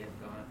they have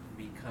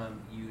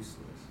become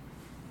useless.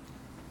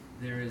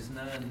 There is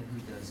none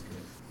who does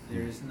good.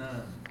 There is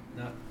none.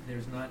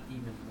 There's not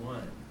even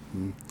one.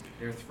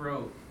 Their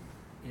throat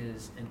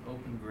is an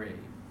open grave.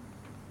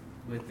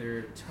 With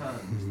their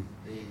tongues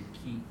they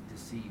keep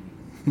deceiving.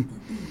 The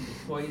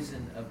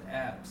poison of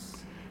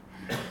apes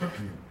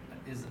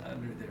is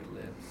under their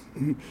lips,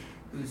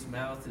 whose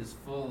mouth is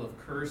full of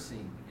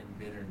cursing and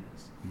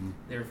bitterness.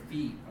 Their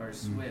feet are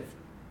swift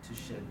to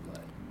shed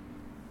blood.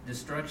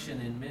 Destruction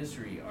and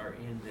misery are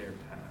in their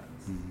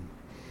paths.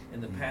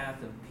 And the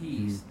path of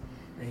peace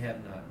they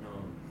have not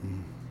known.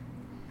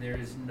 There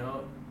is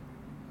no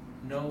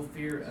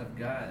fear of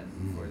God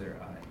for their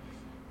eyes.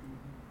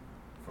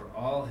 For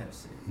all have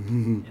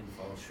sinned and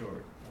fall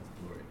short of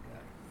the glory of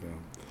God. Yeah.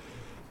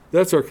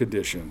 That's our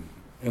condition.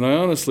 And I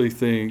honestly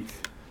think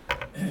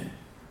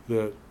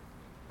that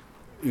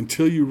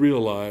until you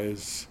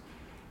realize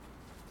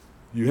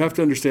you have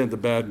to understand the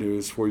bad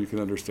news before you can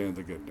understand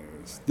the good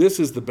news. This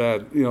is the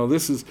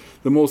this is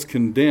the most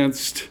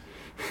condensed,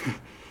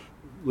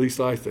 at least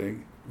I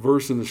think,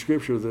 verse in the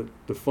Scripture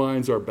that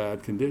defines our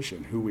bad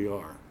condition, who we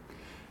are,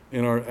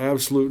 and our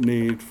absolute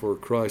need for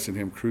Christ and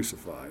Him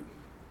crucified.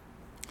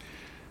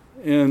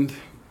 And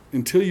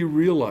until you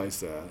realize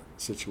that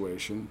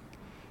situation,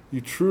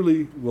 you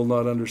truly will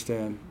not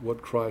understand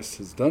what Christ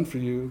has done for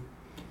you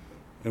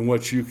and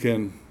what you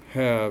can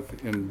have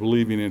in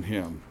believing in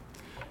Him.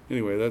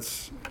 Anyway,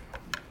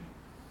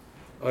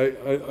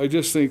 I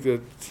just think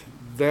that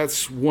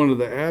that's one of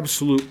the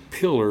absolute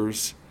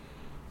pillars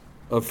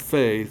of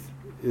faith,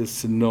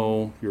 is to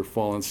know your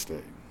fallen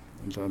state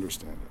and to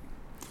understand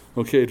it.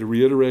 Okay, to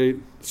reiterate,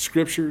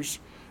 Scriptures,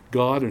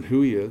 God and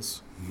who He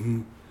is,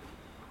 who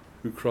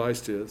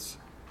Christ is,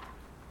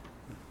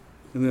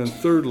 And then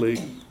thirdly,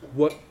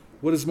 what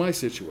is my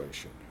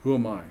situation? Who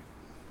am I?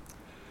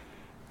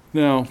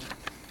 Now,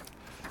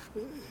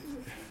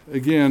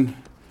 again,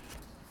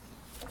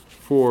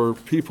 for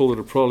people that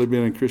have probably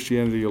been in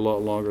Christianity a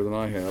lot longer than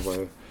I have,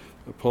 I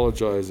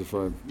apologize if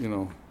I'm,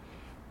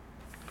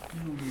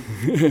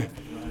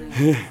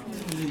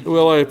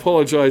 well, I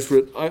apologize for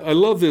it. I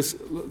love this.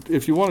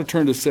 If you want to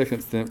turn to 2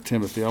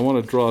 Timothy, I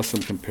want to draw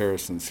some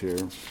comparisons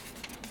here.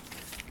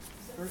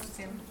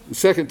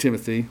 2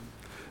 Timothy.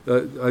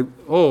 Did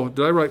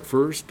I write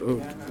first?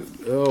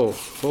 Hello.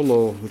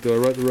 Did I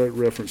write the right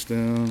reference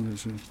down?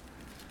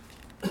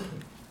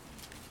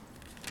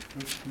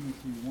 1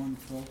 Timothy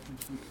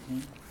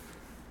 1:12-16.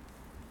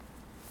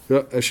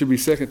 Yeah, that should be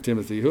 2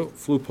 Timothy. Oh,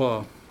 flew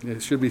paw. Yeah,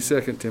 it should be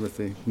 2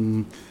 Timothy.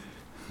 Mm-hmm.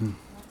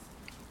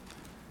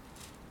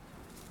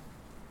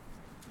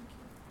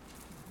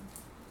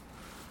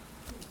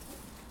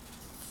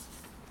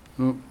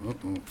 Oh.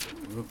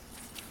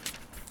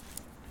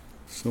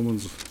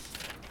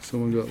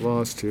 Someone got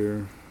lost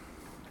here.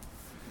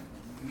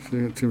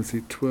 2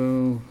 Timothy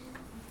 12.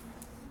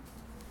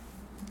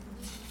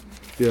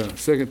 Yeah,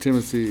 2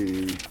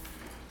 Timothy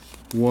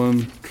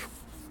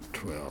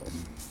 1:12.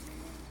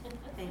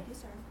 Thank you,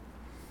 sir.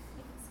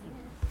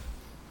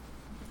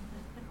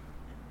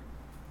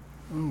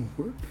 Oh,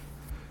 what?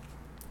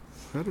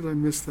 How did I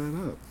mess that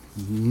up?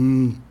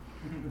 Mm.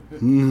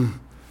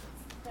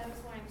 That is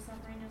why I'm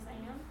suffering as I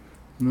am.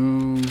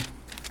 No.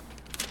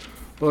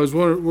 Well, I was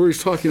wondering where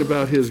he's talking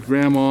about his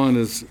grandma and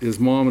his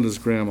mom and his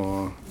grandma.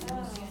 Oh.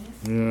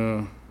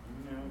 Yeah.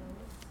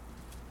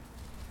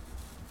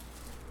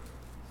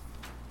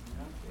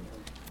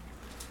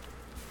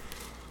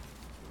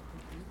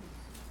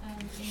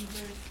 In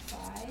verse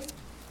 5,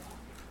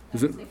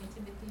 Is it? 2 Timothy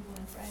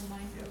 1:5,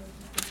 mindful of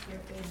the sincere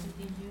faith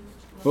within you.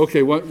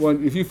 Okay,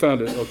 one. If you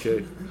found it,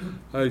 okay.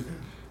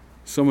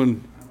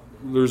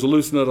 There's a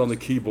loose nut on the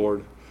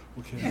keyboard.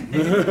 Okay.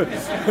 Watch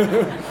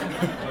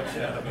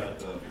out about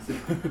those.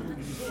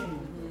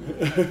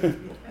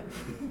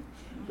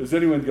 Has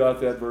anyone got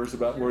that verse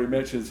about where he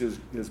mentions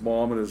his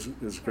mom and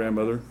his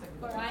grandmother?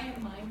 For I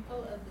am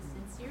mindful of the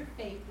sincere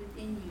faith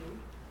within you,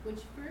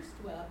 which first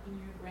dwelt in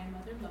your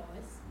grandmother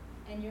Lois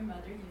and your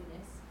mother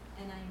Eunice,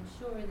 and I am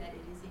sure that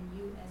it is in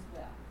you as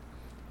well.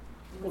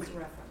 What's the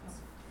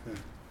reference?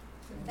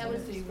 That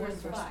was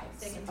verse 5,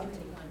 2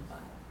 Timothy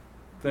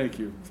 1:5. Thank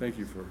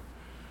you for.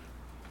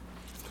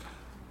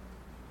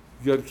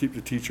 You got to keep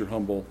the teacher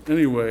humble.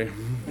 Anyway,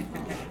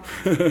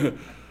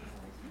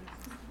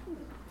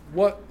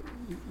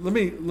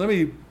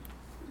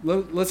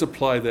 let's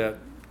apply that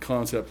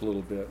concept a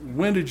little bit.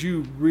 When did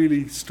you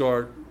really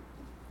start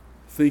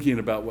thinking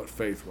about what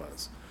faith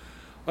was?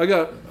 I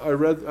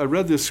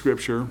read this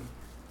scripture,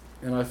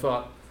 and I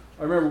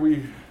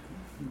remember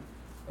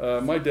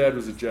my dad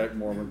was a Jack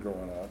Mormon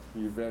growing up.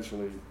 He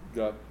eventually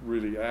got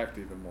really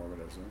active in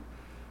Mormonism,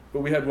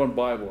 but we had one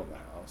Bible in the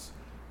house,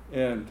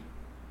 and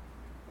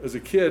as a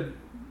kid,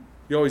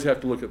 you always have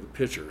to look at the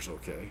pictures,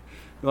 okay?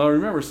 Now, I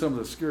remember some of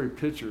the scary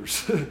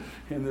pictures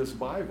in this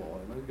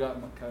Bible, and it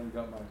kind of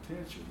got my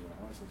attention.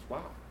 I said,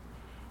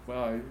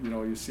 wow,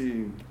 you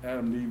see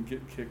Adam and Eve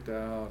get kicked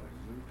out.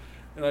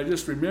 And I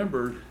just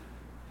remembered,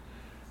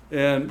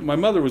 and my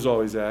mother was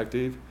always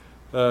active.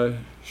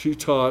 She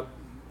taught,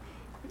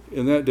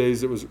 in that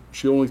days,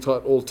 she only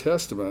taught Old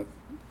Testament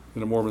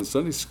in a Mormon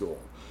Sunday school.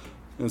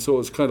 And so it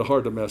was kind of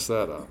hard to mess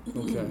that up,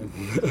 okay?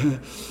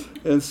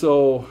 And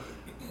so,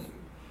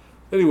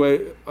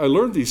 anyway, I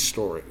learned these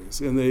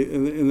stories, and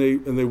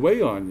they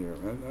weigh on you.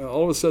 And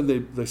all of a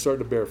sudden, they start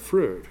to bear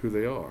fruit, who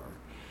they are.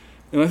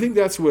 And I think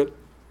that's what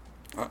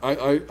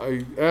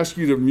I ask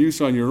you to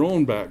muse on your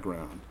own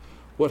background.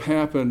 What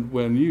happened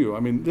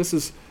when this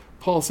is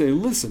Paul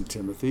saying, listen,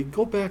 Timothy,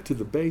 go back to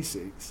the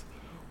basics.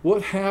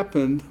 What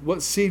happened,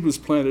 what seed was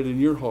planted in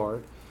your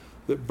heart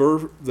that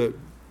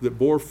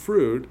bore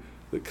fruit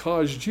that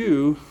caused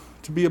you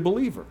to be a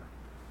believer?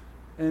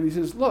 And he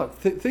says, look,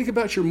 think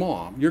about your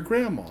mom, your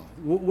grandma.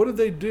 What did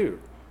they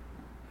do?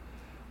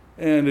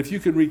 And if you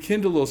could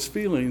rekindle those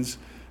feelings,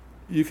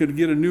 you could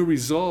get a new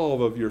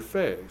resolve of your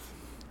faith.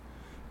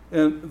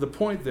 And the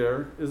point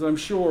there is, I'm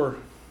sure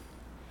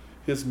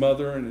his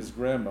mother and his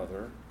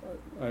grandmother,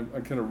 I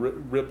kind of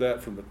ripped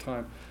that from the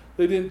time,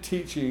 they didn't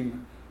teach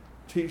him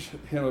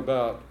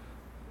about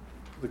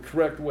the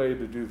correct way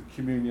to do the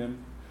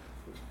communion,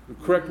 the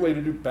correct way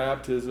to do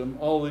baptism,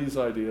 all these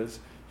ideas.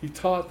 He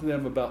taught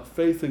them about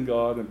faith in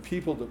God and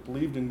people that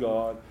believed in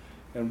God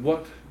and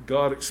what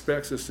God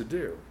expects us to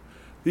do.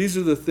 These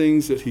are the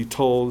things that he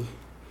told,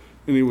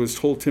 and he was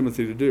told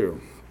Timothy to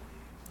do.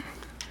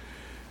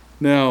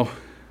 Now,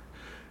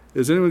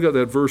 has anyone got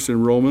that verse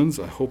in Romans?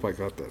 I hope I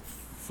got that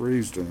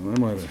phrase down. I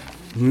might have.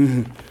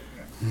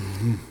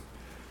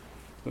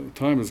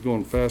 Time is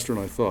going faster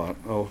than I thought.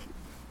 I'll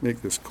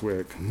make this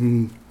quick.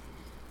 You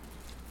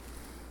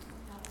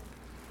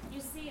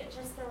see, at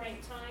just the right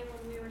time,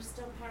 when we were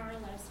still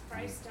powerless,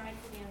 Christ died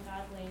for the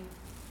ungodly.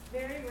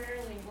 Very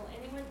rarely will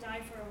anyone die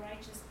for a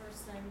righteous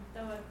person,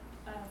 though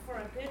for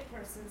a good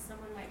person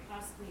someone might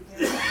possibly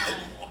bear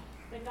God.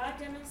 But God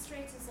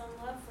demonstrates his own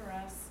love for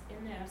us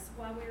in this: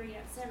 while we were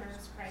yet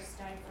sinners,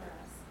 Christ died for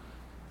us.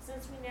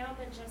 Since we now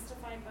have been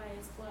justified by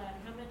his blood,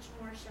 how much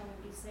more shall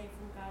we be saved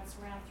from God's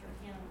wrath through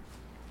him?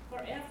 For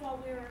if, while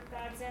we were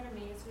God's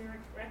enemies, we were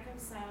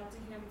reconciled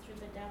to him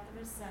through the death of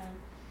his Son,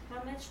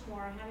 how much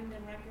more, having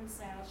been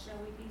reconciled, shall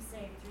we be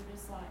saved through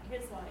his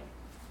life?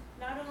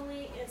 Not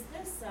only is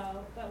this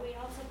so, but we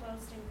also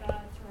boast in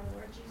God through our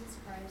Lord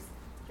Jesus Christ,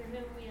 through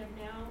whom we have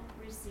now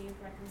received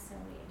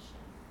reconciliation.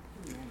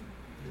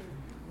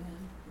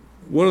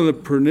 One of the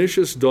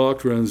pernicious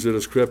doctrines that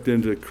has crept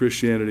into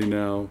Christianity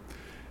now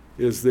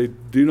is they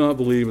do not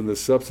believe in the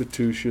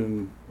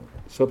substitutional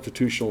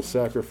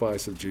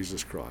sacrifice of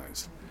Jesus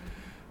Christ.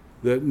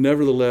 That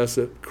nevertheless,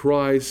 that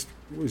Christ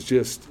was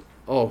just,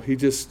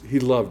 he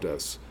loved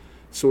us.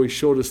 So he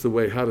showed us the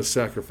way how to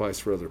sacrifice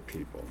for other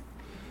people.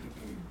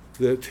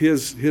 That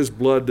his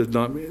blood did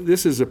not,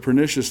 this is a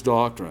pernicious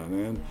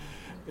doctrine.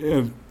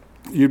 And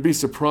you'd be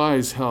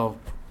surprised how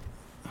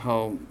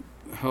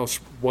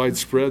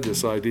widespread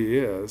this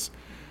idea is,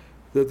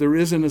 that there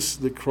isn't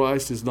that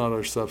Christ is not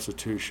our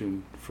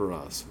substitution for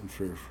us and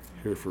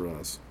here for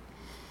us.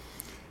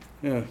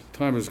 Yeah,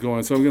 time is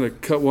going, so I'm going to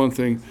cut one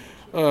thing.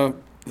 I'm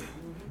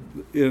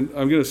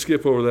going to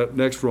skip over that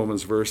next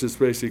Romans verse. It's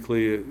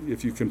basically,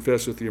 if you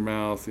confess with your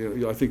mouth,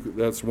 I think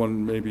that's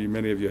one maybe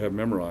many of you have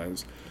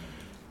memorized.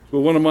 But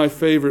one of my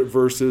favorite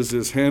verses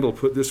is Handel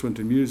put this one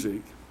to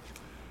music.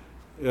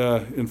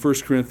 In 1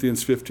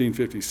 Corinthians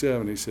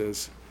 15:57, he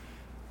says,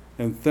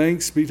 "And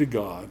thanks be to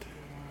God,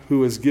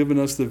 who has given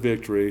us the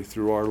victory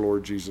through our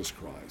Lord Jesus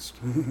Christ."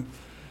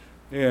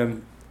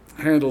 And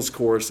Handel's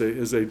chorus,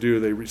 as they do,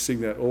 they sing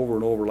that over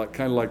and over,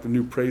 kind of like the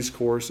new praise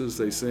choruses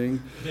they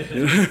sing.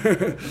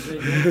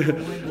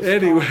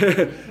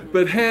 Anyway,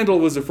 but Handel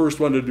was the first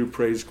one to do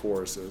praise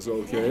choruses,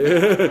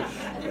 okay?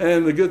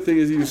 And the good thing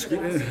is,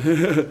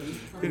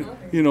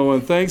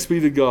 and thanks be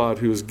to God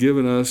who has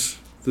given us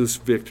this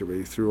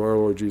victory through our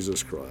Lord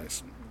Jesus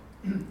Christ.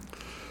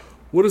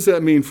 What does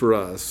that mean for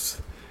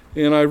us?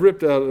 And I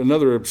ripped out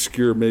another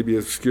obscure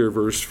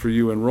verse for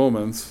you in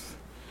Romans.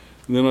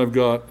 And then I've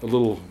got a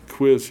little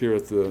quiz here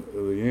at the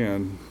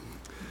end.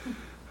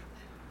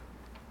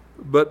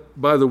 But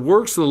by the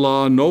works of the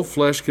law, no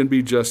flesh can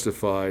be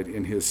justified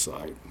in his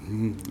sight.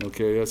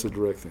 Okay, that's a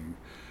direct thing.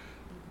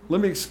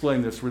 Let me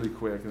explain this really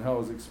quick and how it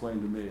was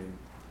explained to me.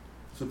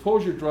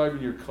 Suppose you're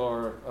driving your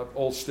car up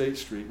Old State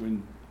Street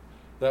when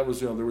that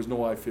was, there was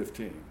no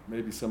I-15.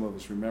 Maybe some of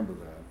us remember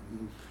that.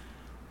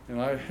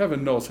 And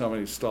heaven knows how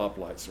many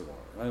stoplights there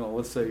are. I don't know,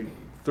 let's say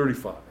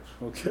 35,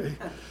 okay?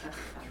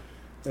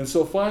 And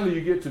so finally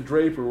you get to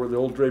Draper, where the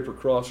old Draper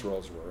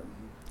Crossroads were,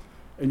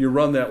 and you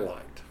run that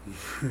light.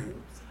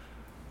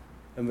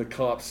 And the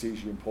cop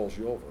sees you and pulls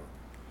you over.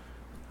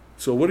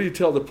 So what do you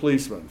tell the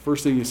policeman?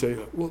 First thing you say,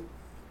 "Well,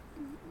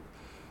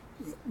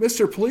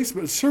 Mr.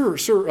 Policeman, sir,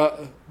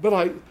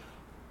 but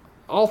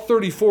all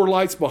 34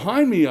 lights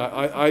behind me,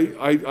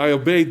 I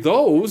obeyed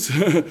those.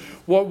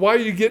 Why are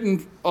you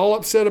getting all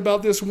upset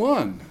about this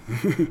one?"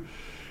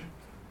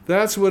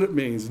 That's what it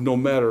means. No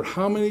matter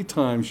how many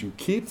times you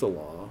keep the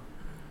law,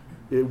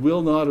 it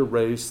will not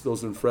erase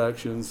those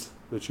infractions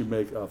that you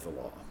make of the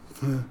law.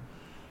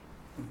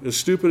 As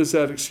stupid as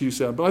that excuse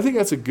sounds, but I think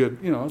that's a good,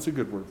 it's a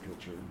good word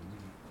picture.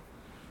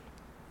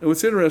 And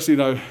what's interesting,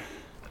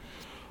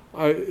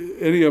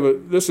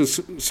 this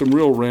is some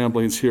real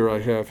ramblings here I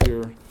have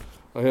here.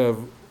 I have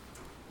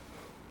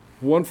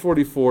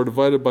 144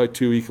 divided by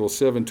 2 equals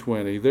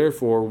 720.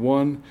 Therefore,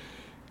 1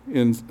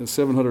 in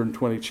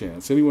 720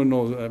 chance. Anyone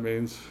know what that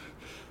means?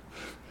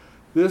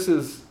 This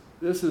is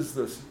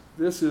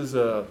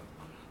a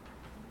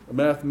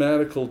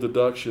mathematical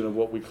deduction of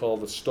what we call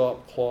the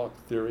stop clock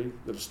theory.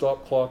 That a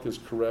stop clock is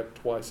correct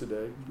twice a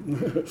day.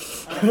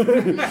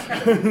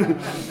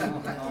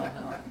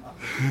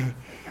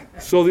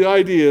 So the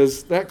idea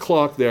is that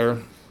clock there,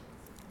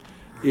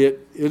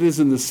 it is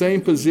in the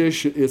same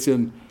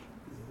position.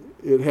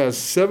 It has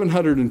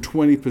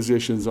 720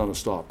 positions on a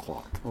stop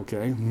clock.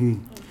 Okay.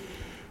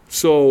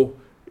 So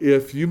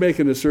if you make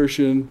an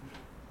assertion,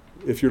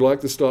 if you're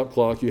like the stop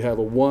clock, you have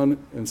a 1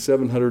 in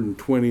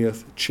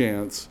 720th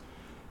chance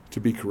to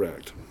be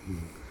correct.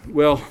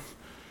 Well,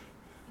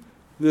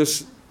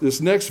 this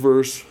next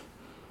verse,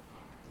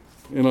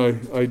 and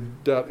I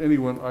doubt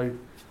anyone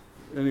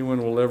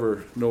will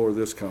ever know where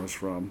this comes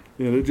from.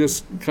 And it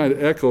just kind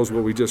of echoes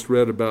what we just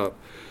read about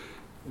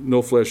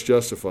no flesh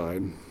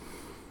justified.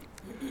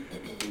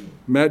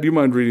 Matt, do you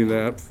mind reading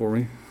that for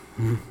me?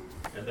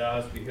 "And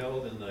thou hast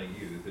beheld in thy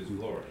youth his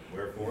glory,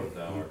 wherefore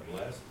thou art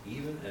blessed,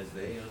 even as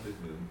they unto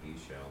whom he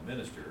shall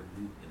minister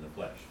in the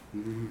flesh.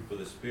 For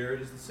the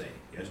Spirit is the same,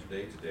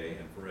 yesterday, today,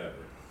 and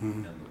forever.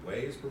 And the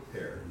way is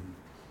prepared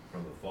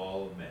from the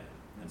fall of man,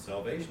 and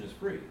salvation is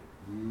free.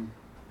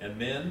 And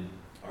men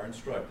are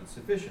instructed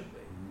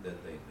sufficiently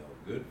that they know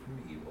good from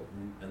evil,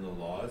 and the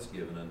law is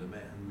given unto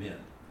men.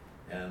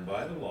 And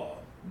by the law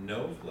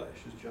no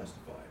flesh is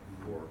justified,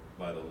 for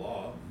by the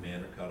law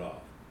men are cut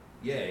off.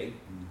 Yea,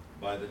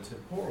 by the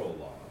temporal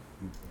law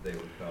they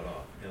were cut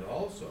off, and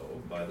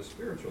also by the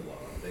spiritual law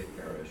they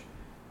perish.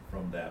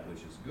 from that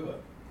which is good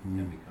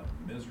and become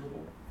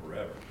miserable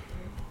forever.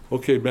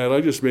 Okay, Matt,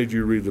 I just made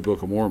you read the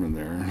Book of Mormon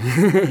there.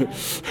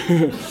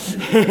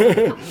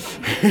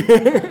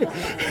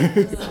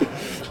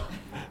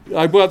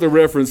 I bought the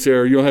reference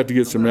there. You'll have to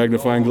get some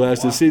magnifying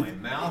glasses. See, My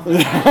mouth.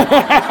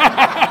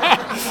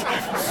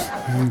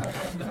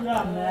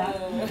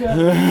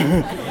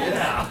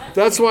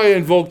 that's why I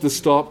invoked the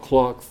stop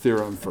clock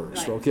theorem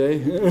first,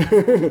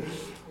 okay?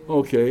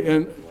 Okay,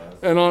 and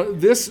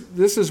this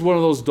is one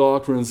of those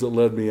doctrines that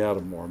led me out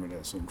of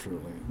Mormonism,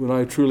 truly, when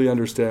I truly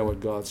understand what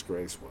God's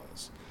grace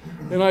was.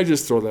 And I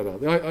just throw that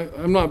out there.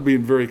 I'm not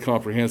being very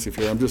comprehensive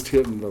here. I'm just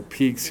hitting the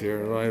peaks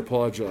here, and I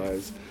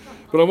apologize.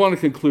 But I want to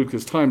conclude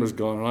because time is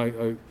gone.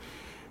 And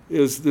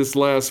is this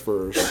last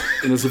verse,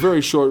 and it's a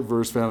very short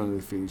verse found in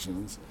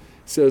Ephesians.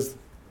 It says,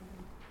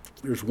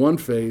 there's one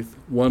faith,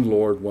 one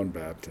Lord, one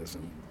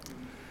baptism.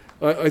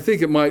 I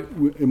think it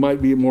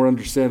might be more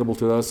understandable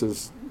to us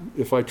as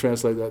if I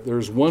translate that.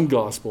 There's one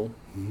gospel,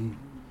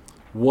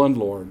 one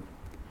Lord,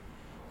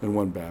 and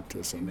one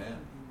baptism. Amen.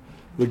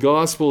 The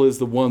gospel is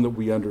the one that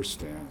we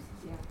understand,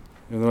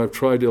 and that I've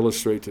tried to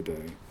illustrate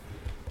today.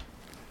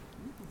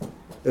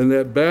 And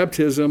that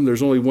baptism,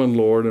 there's only one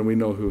Lord, and we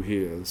know who He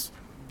is.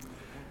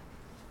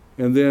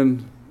 And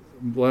then,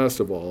 last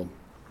of all,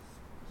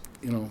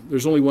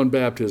 there's only one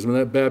baptism, and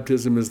that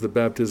baptism is the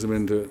baptism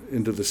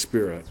into the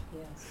Spirit,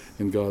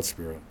 in God's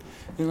Spirit.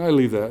 And I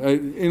leave that.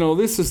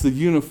 This is the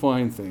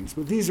unifying things,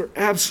 but these are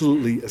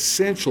absolutely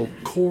essential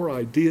core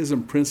ideas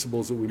and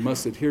principles that we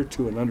must adhere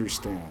to and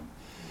understand.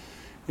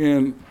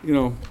 And,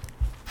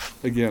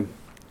 again,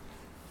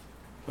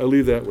 I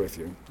leave that with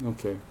you.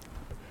 Okay.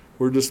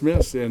 We're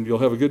dismissed, and you'll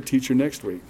have a good teacher next week.